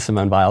charitable to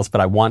Simone Biles, but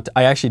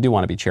I actually do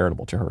want to be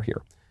charitable to her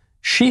here.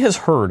 She has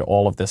heard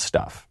all of this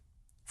stuff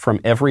from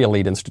every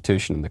elite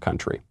institution in the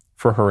country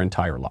for her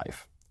entire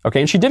life. Okay,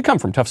 and she did come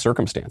from tough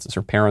circumstances.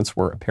 Her parents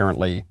were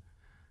apparently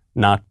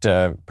not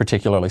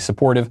particularly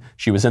supportive.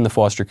 She was in the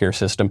foster care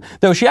system,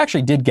 though she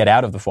actually did get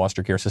out of the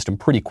foster care system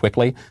pretty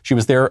quickly. She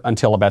was there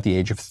until about the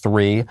age of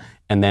 3,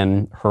 and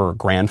then her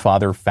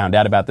grandfather found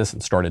out about this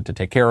and started to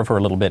take care of her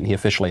a little bit, and he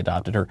officially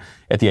adopted her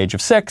at the age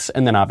of 6,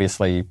 and then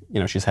obviously,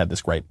 she's had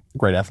this great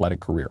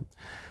athletic career.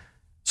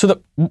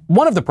 So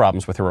one of the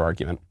problems with her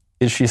argument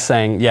is she's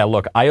saying, yeah,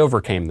 look, I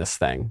overcame this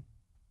thing,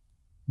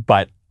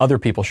 but other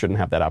people shouldn't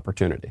have that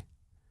opportunity.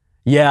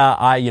 Yeah,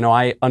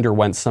 I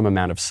underwent some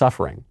amount of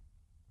suffering.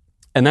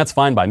 And that's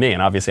fine by me.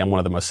 And obviously, I'm one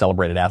of the most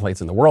celebrated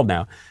athletes in the world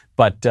now.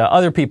 But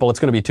other people, it's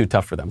going to be too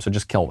tough for them. So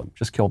just kill them.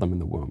 Just kill them in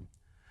the womb.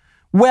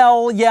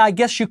 Well, yeah, I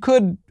guess you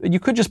could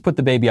just put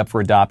the baby up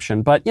for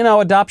adoption. But,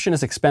 adoption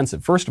is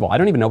expensive. First of all, I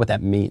don't even know what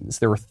that means.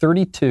 There are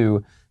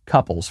 32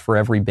 couples for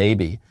every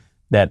baby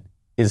that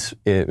is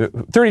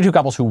 32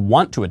 couples who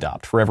want to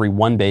adopt for every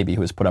one baby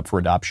who is put up for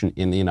adoption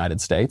in the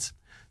United States.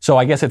 So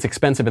I guess it's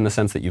expensive in the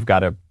sense that you've got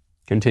to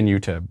continue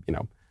to,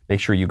 make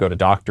sure you go to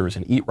doctors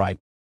and eat right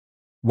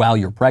while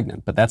you're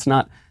pregnant. But that's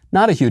not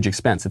a huge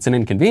expense. It's an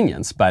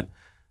inconvenience, but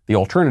the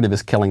alternative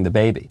is killing the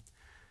baby.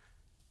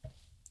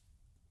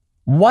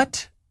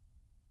 What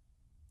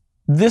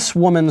this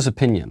woman's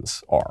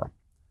opinions are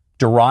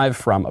derive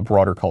from a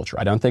broader culture.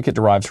 I don't think it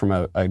derives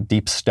from a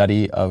deep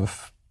study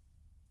of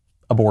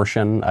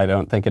abortion. I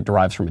don't think it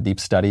derives from a deep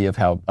study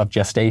of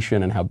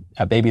gestation and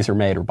how babies are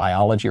made, or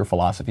biology or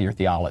philosophy or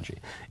theology.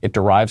 It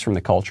derives from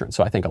the culture. And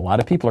so I think a lot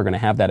of people are going to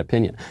have that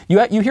opinion.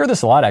 You hear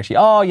this a lot, actually.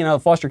 Oh, the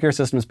foster care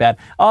system is bad.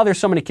 Oh, there's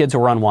so many kids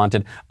who are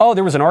unwanted. Oh,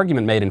 there was an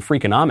argument made in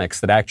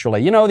Freakonomics that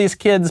actually, these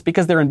kids,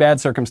 because they're in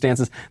bad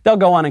circumstances, they'll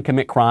go on and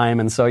commit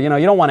crime. And so, you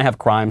don't want to have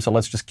crime, so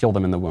let's just kill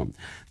them in the womb.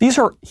 These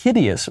are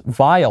hideous,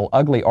 vile,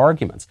 ugly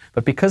arguments.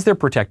 But because they're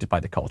protected by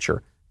the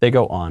culture, they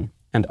go on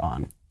and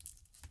on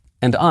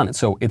and on. And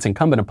so it's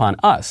incumbent upon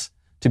us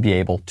to be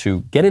able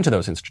to get into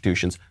those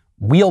institutions,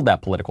 wield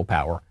that political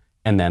power,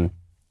 and then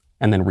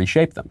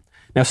reshape them.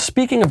 Now,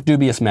 speaking of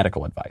dubious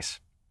medical advice,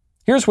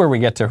 here's where we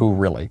get to who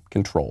really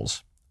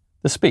controls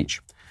the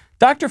speech.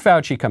 Dr.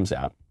 Fauci comes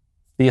out,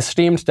 the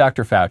esteemed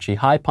Dr. Fauci,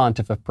 high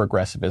pontiff of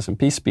progressivism,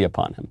 peace be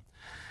upon him.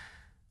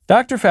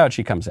 Dr.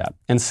 Fauci comes out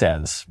and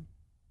says,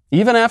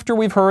 even after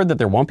we've heard that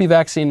there won't be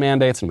vaccine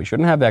mandates and we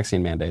shouldn't have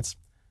vaccine mandates,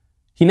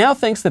 he now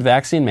thinks that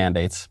vaccine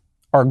mandates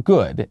are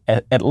good,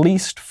 at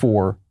least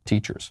for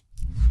teachers.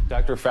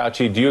 Dr.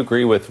 Fauci, do you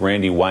agree with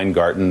Randy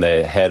Weingarten,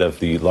 the head of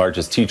the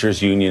largest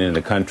teachers union in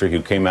the country,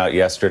 who came out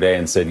yesterday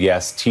and said,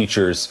 yes,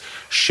 teachers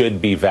should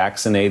be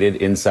vaccinated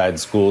inside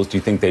schools? Do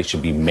you think they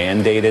should be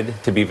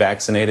mandated to be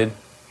vaccinated?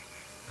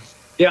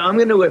 Yeah, I'm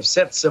going to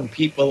upset some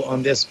people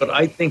on this, but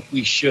I think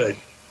we should.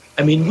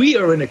 I mean, we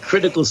are in a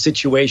critical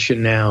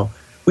situation now.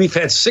 We've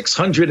had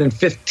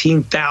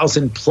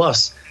 615,000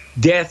 plus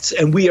deaths,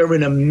 and we are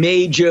in a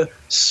major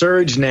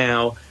surge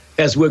now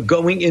as we're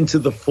going into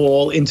the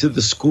fall, into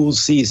the school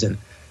season.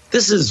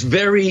 This is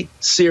very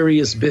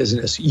serious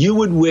business. You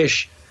would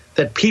wish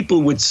that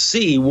people would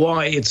see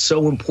why it's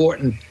so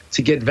important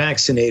to get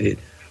vaccinated.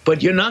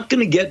 But you're not going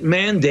to get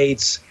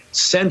mandates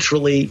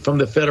centrally from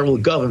the federal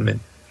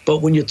government.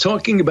 But when you're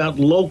talking about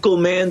local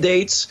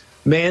mandates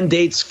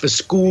for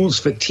schools,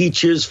 for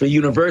teachers, for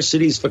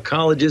universities, for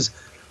colleges,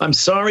 I'm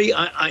sorry.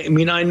 I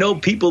mean, I know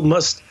people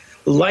must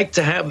like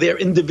to have their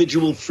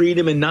individual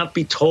freedom and not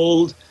be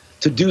told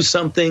to do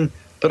something.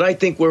 But I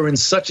think we're in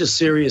such a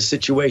serious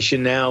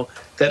situation now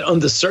that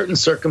under certain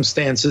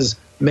circumstances,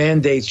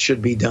 mandates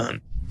should be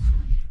done.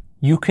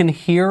 You can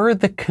hear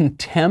the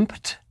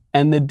contempt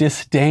and the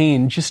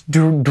disdain just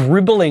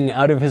dribbling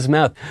out of his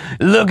mouth.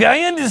 Look,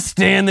 I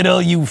understand that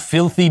all you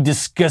filthy,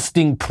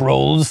 disgusting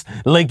proles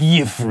like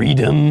your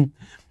freedom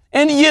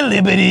and your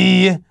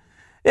liberty.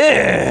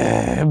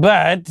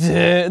 But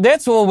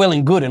that's all well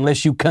and good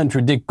unless you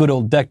contradict good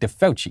old Dr.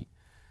 Fauci.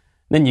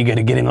 Then you got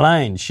to get in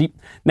line, sheep.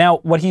 Now,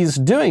 what he's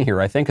doing here,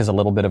 I think, is a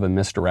little bit of a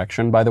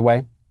misdirection, by the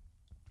way.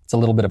 It's a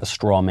little bit of a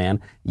straw man.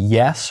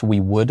 Yes,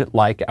 we would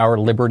like our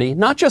liberty,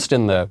 not just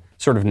in the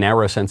sort of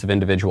narrow sense of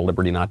individual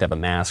liberty not to have a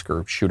mask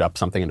or shoot up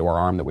something into our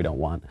arm that we don't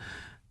want,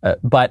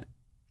 but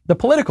the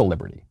political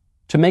liberty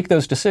to make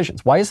those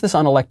decisions. Why is this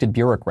unelected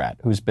bureaucrat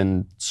who's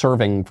been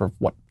serving for,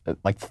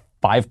 like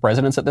 5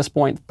 presidents at this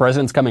point?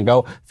 Presidents come and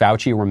go.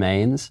 Fauci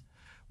remains.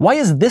 Why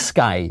is this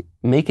guy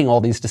making all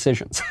these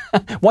decisions?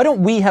 Why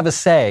don't we have a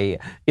say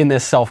in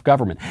this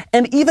self-government?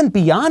 And even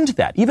beyond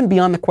that, even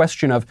beyond the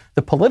question of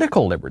the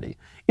political liberty,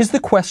 is the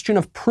question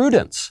of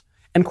prudence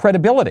and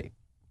credibility.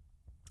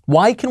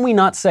 Why can we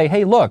not say,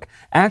 hey, look,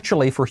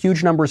 actually, for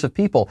huge numbers of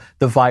people,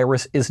 the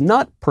virus is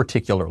not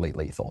particularly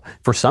lethal.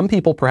 For some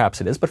people,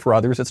 perhaps it is, but for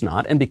others, it's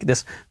not. And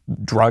this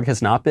drug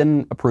has not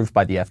been approved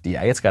by the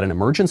FDA. It's got an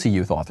emergency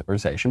use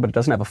authorization, but it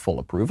doesn't have a full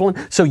approval.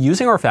 And so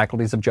using our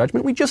faculties of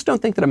judgment, we just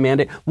don't think that a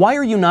mandate, why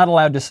are you not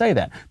allowed to say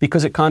that?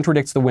 Because it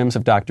contradicts the whims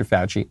of Dr.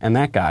 Fauci, and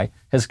that guy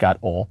has got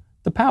all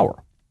the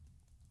power.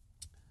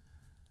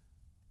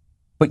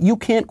 But you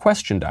can't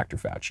question Dr.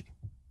 Fauci.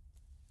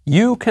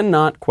 You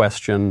cannot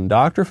question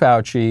Dr.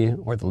 Fauci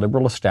or the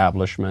liberal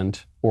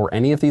establishment or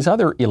any of these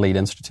other elite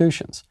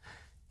institutions.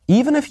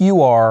 Even if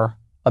you are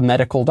a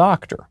medical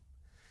doctor,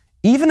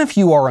 even if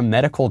you are a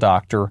medical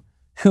doctor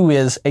who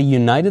is a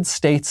United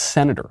States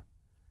senator,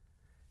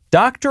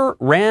 Dr.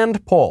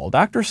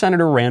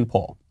 Senator Rand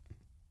Paul,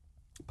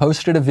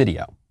 posted a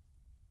video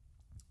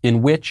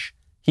in which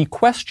he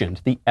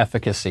questioned the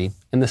efficacy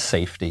and the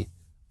safety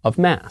of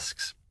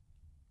masks.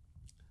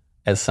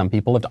 As some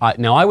people have...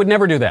 Now, I would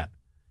never do that.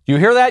 Do you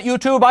hear that,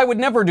 YouTube? I would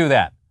never do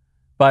that.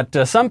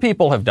 But some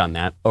people have done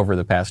that over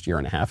the past year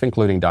and a half,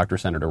 including Dr.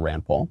 Senator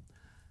Rand Paul.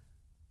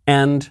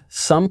 And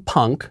some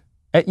punk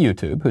at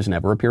YouTube, who's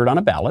never appeared on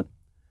a ballot,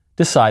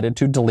 decided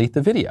to delete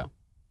the video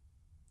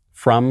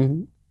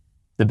from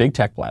the big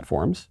tech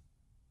platforms,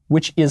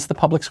 which is the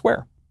public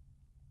square.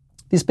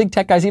 These big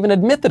tech guys even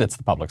admit that it's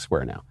the public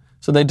square now.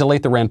 So they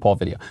delete the Rand Paul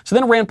video. So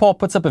then Rand Paul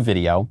puts up a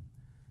video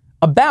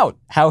about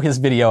how his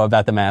video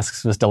about the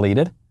masks was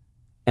deleted,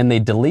 and they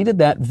deleted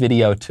that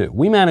video too.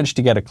 We managed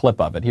to get a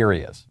clip of it. Here he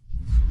is.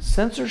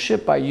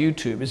 Censorship by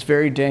YouTube is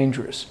very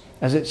dangerous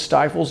as it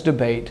stifles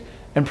debate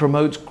and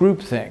promotes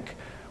groupthink,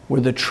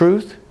 where the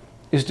truth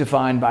is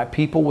defined by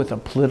people with a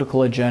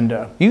political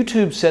agenda.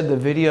 YouTube said the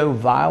video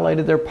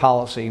violated their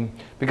policy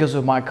because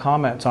of my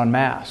comments on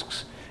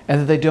masks,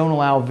 and that they don't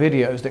allow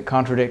videos that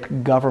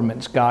contradict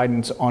government's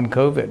guidance on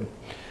COVID.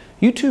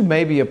 YouTube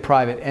may be a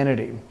private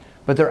entity,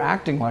 but they're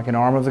acting like an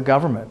arm of the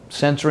government,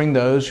 censoring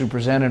those who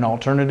present an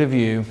alternative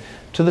view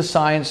to the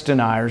science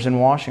deniers in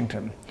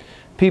Washington.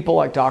 People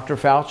like Dr.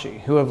 Fauci,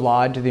 who have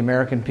lied to the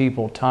American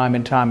people time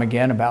and time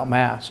again about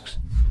masks.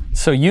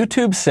 So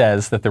YouTube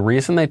says that the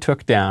reason they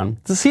took down,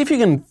 to see if you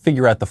can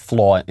figure out the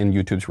flaw in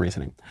YouTube's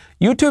reasoning.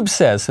 YouTube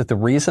says that the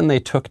reason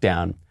they took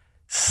down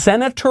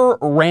Senator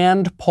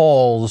Rand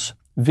Paul's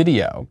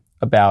video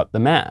about the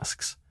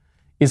masks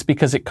is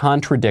because it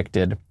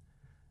contradicted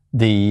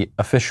the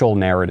official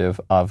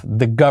narrative of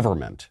the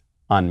government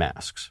on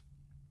masks.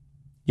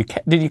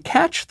 Did you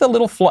catch the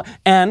little flaw?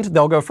 And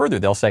they'll go further.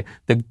 They'll say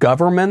the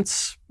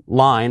government's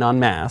line on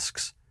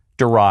masks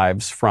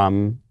derives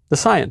from the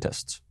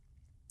scientists.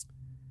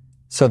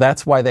 So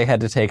that's why they had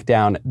to take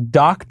down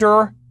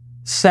Dr.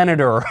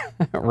 Senator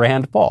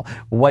Rand Paul.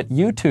 What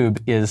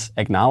YouTube is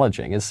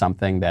acknowledging is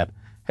something that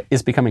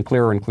is becoming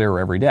clearer and clearer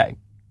every day,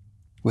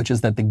 which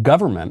is that the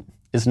government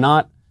is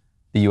not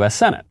the U.S.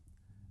 Senate.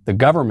 The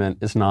government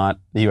is not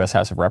the U.S.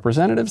 House of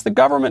Representatives. The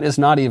government is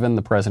not even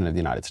the President of the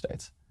United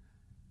States.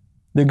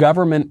 The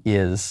government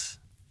is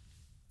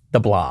the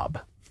blob.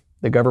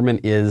 The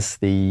government is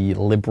the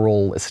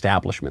liberal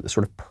establishment, the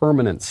sort of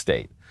permanent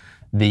state.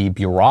 The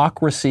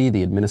bureaucracy,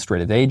 the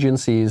administrative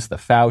agencies, the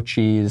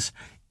Faucis,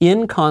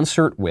 in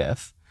concert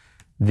with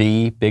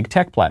the big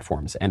tech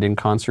platforms and in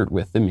concert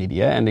with the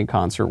media and in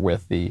concert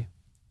with the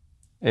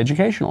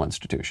educational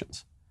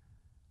institutions.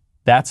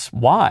 That's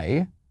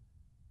why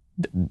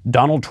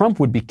Donald Trump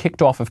would be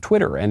kicked off of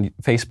Twitter and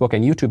Facebook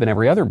and YouTube and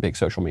every other big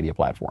social media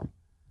platform.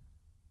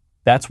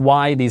 That's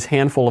why these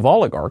handful of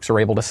oligarchs are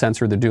able to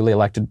censor the duly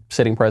elected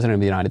sitting president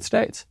of the United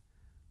States.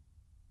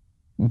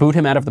 Boot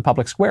him out of the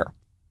public square.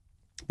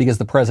 Because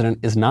the president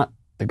is not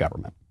the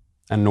government,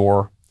 and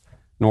nor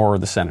are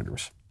the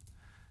senators.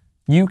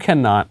 You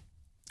cannot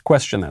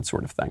question that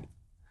sort of thing.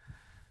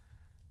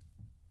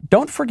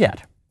 Don't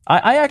forget,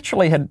 I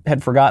actually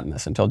had forgotten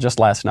this until just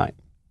last night.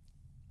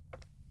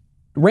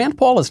 Rand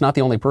Paul is not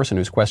the only person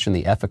who's questioned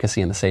the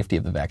efficacy and the safety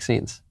of the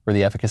vaccines, or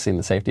the efficacy and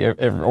the safety,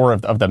 or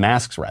of the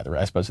masks, rather,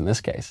 I suppose, in this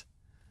case.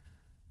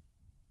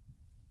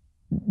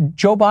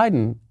 Joe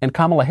Biden and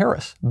Kamala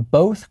Harris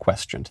both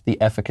questioned the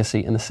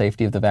efficacy and the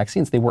safety of the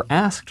vaccines. They were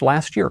asked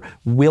last year,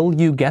 will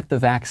you get the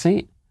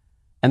vaccine?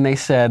 And they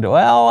said,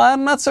 well,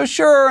 I'm not so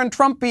sure. And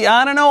Trump,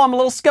 I don't know, I'm a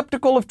little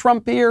skeptical of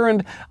Trump here.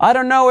 And I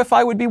don't know if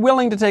I would be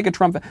willing to take a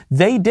Trump.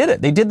 They did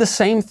it. They did the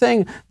same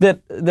thing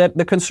that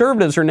the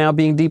conservatives are now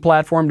being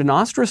deplatformed and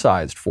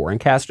ostracized for and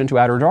cast into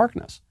outer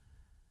darkness.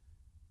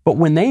 But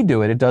when they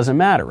do it, it doesn't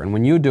matter. And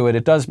when you do it,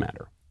 it does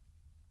matter.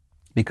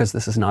 Because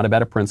this is not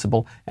about a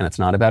principle, and it's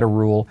not about a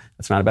rule.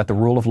 It's not about the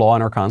rule of law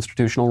in our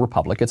constitutional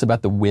republic. It's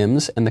about the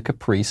whims and the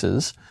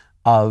caprices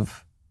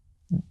of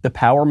the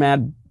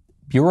power-mad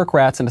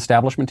bureaucrats and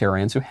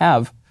establishmentarians who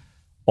have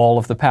all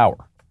of the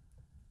power.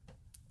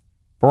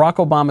 Barack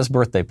Obama's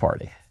birthday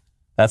party.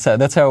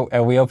 That's how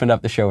we opened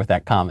up the show with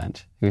that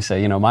comment. We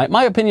say,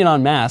 my opinion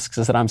on masks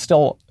is that I'm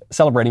still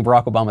celebrating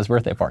Barack Obama's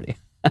birthday party.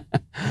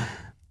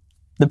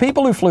 The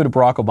people who flew to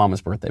Barack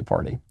Obama's birthday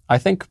party, I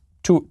think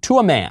to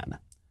a man,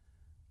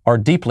 are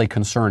deeply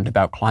concerned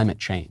about climate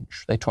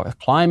change. They talk,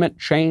 climate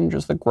change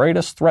is the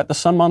greatest threat. The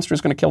sun monster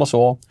is going to kill us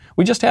all.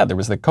 There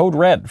was the Code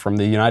Red from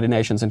the United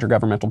Nations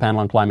Intergovernmental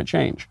Panel on Climate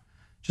Change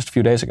just a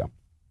few days ago.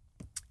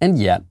 And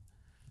yet,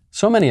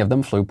 so many of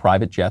them flew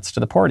private jets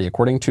to the party.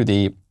 According to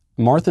the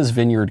Martha's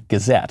Vineyard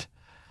Gazette,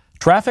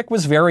 traffic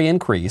was very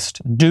increased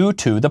due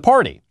to the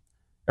party.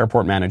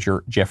 Airport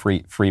manager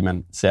Jeffrey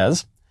Freeman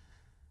says,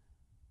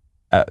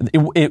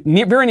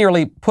 it very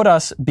nearly put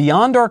us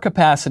beyond our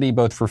capacity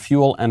both for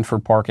fuel and for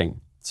parking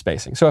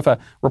spacing. So if a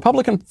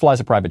Republican flies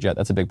a private jet,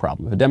 that's a big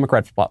problem. If a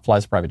Democrat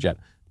flies a private jet,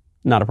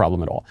 not a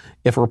problem at all.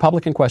 If a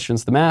Republican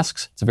questions the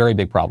masks, it's a very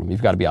big problem.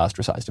 You've got to be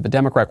ostracized. If a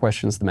Democrat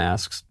questions the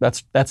masks,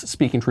 that's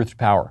speaking truth to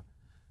power.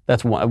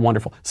 That's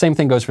wonderful. Same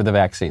thing goes for the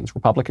vaccines.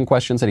 Republican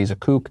questions that he's a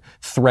kook,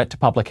 threat to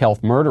public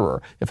health,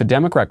 murderer. If a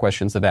Democrat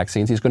questions the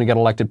vaccines, he's going to get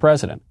elected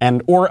president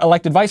or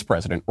elected vice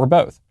president or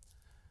both.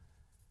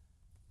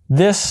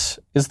 This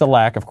is the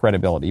lack of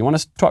credibility. You want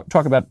to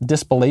talk about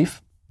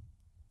disbelief?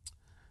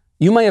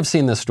 You may have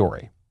seen this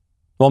story.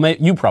 Well,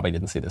 you probably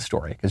didn't see this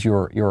story because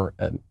you're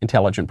an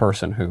intelligent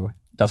person who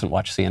doesn't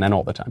watch CNN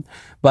all the time.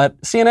 But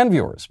CNN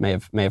viewers may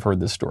have heard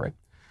this story.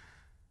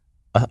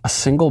 A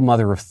single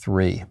mother of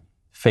 3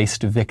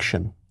 faced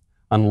eviction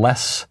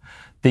unless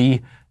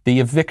the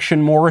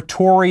eviction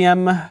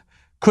moratorium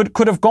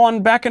could have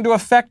gone back into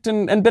effect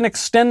and been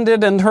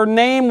extended, and her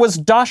name was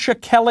Dasha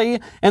Kelly,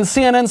 and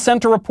CNN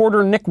sent a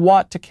reporter, Nick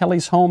Watt, to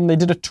Kelly's home. They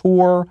did a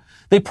tour.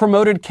 They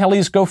promoted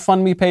Kelly's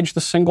GoFundMe page,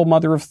 The Single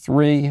Mother of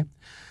 3.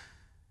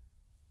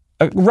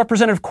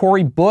 Representative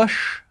Cori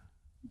Bush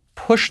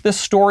pushed this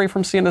story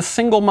from CNN, a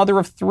single mother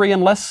of 3,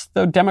 unless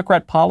the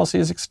Democrat policy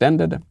is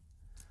extended. And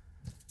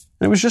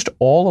it was just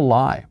all a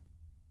lie.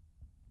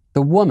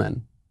 The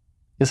woman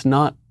is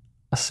not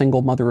a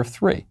single mother of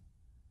 3.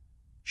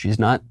 She's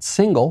not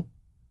single.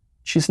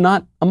 She's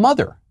not a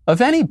mother of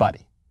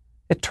anybody.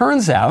 It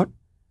turns out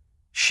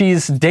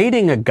she's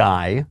dating a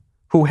guy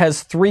who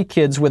has 3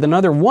 kids with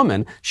another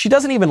woman. She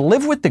doesn't even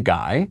live with the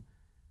guy.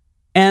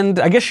 And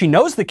I guess she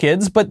knows the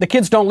kids, but the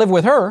kids don't live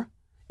with her.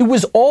 It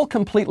was all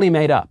completely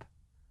made up.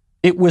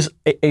 It was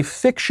a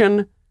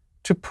fiction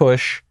to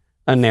push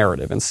a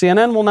narrative. And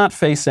CNN will not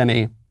face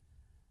any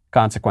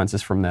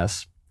consequences from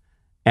this.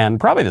 And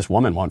probably this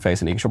woman won't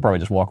face any. She'll probably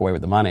just walk away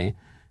with the money.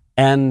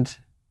 And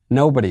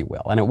nobody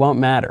will. And it won't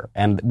matter.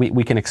 And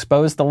we can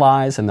expose the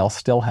lies, and they'll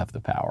still have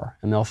the power.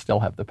 And they'll still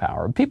have the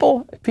power.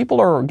 People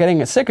are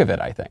getting sick of it,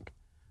 I think.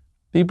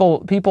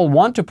 People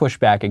want to push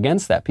back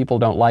against that. People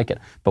don't like it.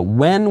 But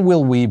when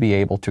will we be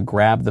able to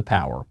grab the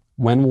power?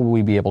 When will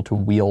we be able to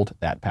wield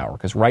that power?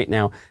 Because right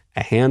now,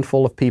 a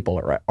handful of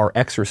people are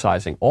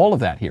exercising all of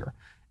that here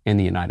in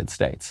the United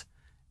States.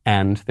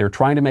 And they're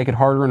trying to make it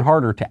harder and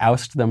harder to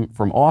oust them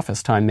from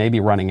office. Time may be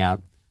running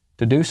out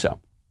to do so.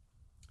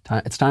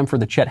 It's time for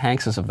the Chet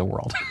Hankses of the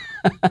world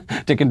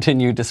to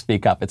continue to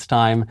speak up. It's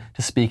time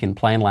to speak in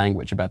plain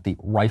language about the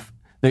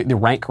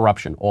rank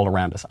corruption all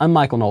around us. I'm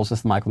Michael Knowles. This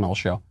is The Michael Knowles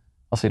Show.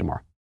 I'll see you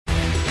tomorrow.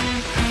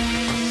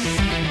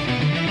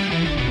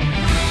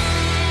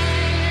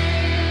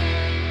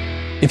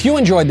 If you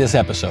enjoyed this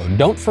episode,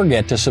 don't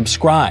forget to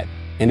subscribe.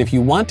 And if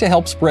you want to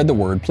help spread the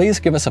word, please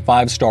give us a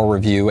 5-star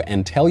review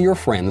and tell your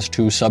friends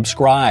to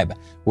subscribe.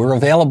 We're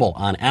available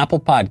on Apple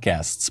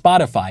Podcasts,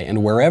 Spotify,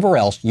 and wherever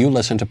else you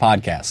listen to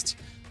podcasts.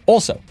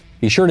 Also,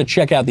 be sure to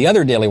check out the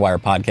other Daily Wire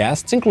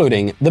podcasts,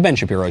 including The Ben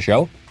Shapiro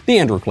Show, The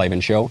Andrew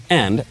Klavan Show,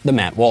 and The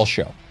Matt Walsh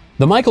Show.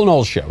 The Michael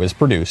Knowles Show is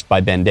produced by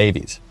Ben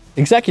Davies.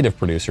 Executive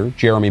producer,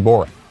 Jeremy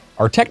Boring.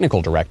 Our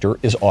technical director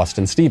is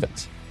Austin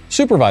Stevens.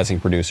 Supervising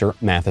producer,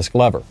 Mathis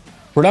Glover.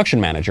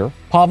 Production manager,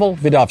 Pavel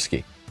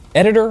Vidovsky.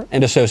 Editor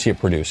and associate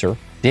producer,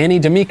 Danny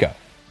D'Amico.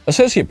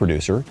 Associate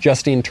producer,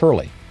 Justine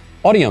Turley.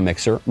 Audio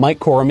mixer, Mike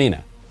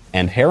Coromina.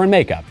 And hair and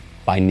makeup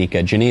by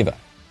Nika Geneva.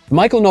 The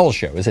Michael Knowles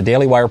Show is a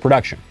Daily Wire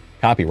production.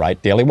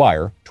 Copyright Daily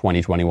Wire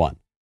 2021.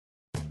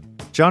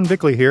 John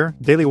Bickley here,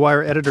 Daily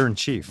Wire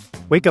Editor-in-Chief.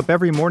 Wake up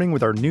every morning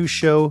with our new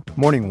show,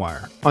 Morning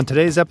Wire. On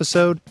today's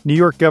episode, New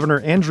York Governor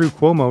Andrew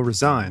Cuomo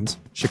resigns,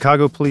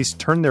 Chicago police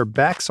turn their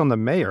backs on the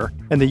mayor,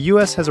 and the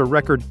U.S. has a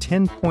record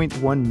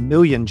 10.1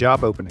 million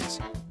job openings.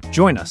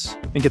 Join us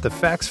and get the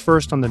facts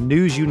first on the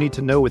news you need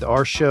to know with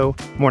our show,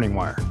 Morning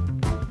Wire.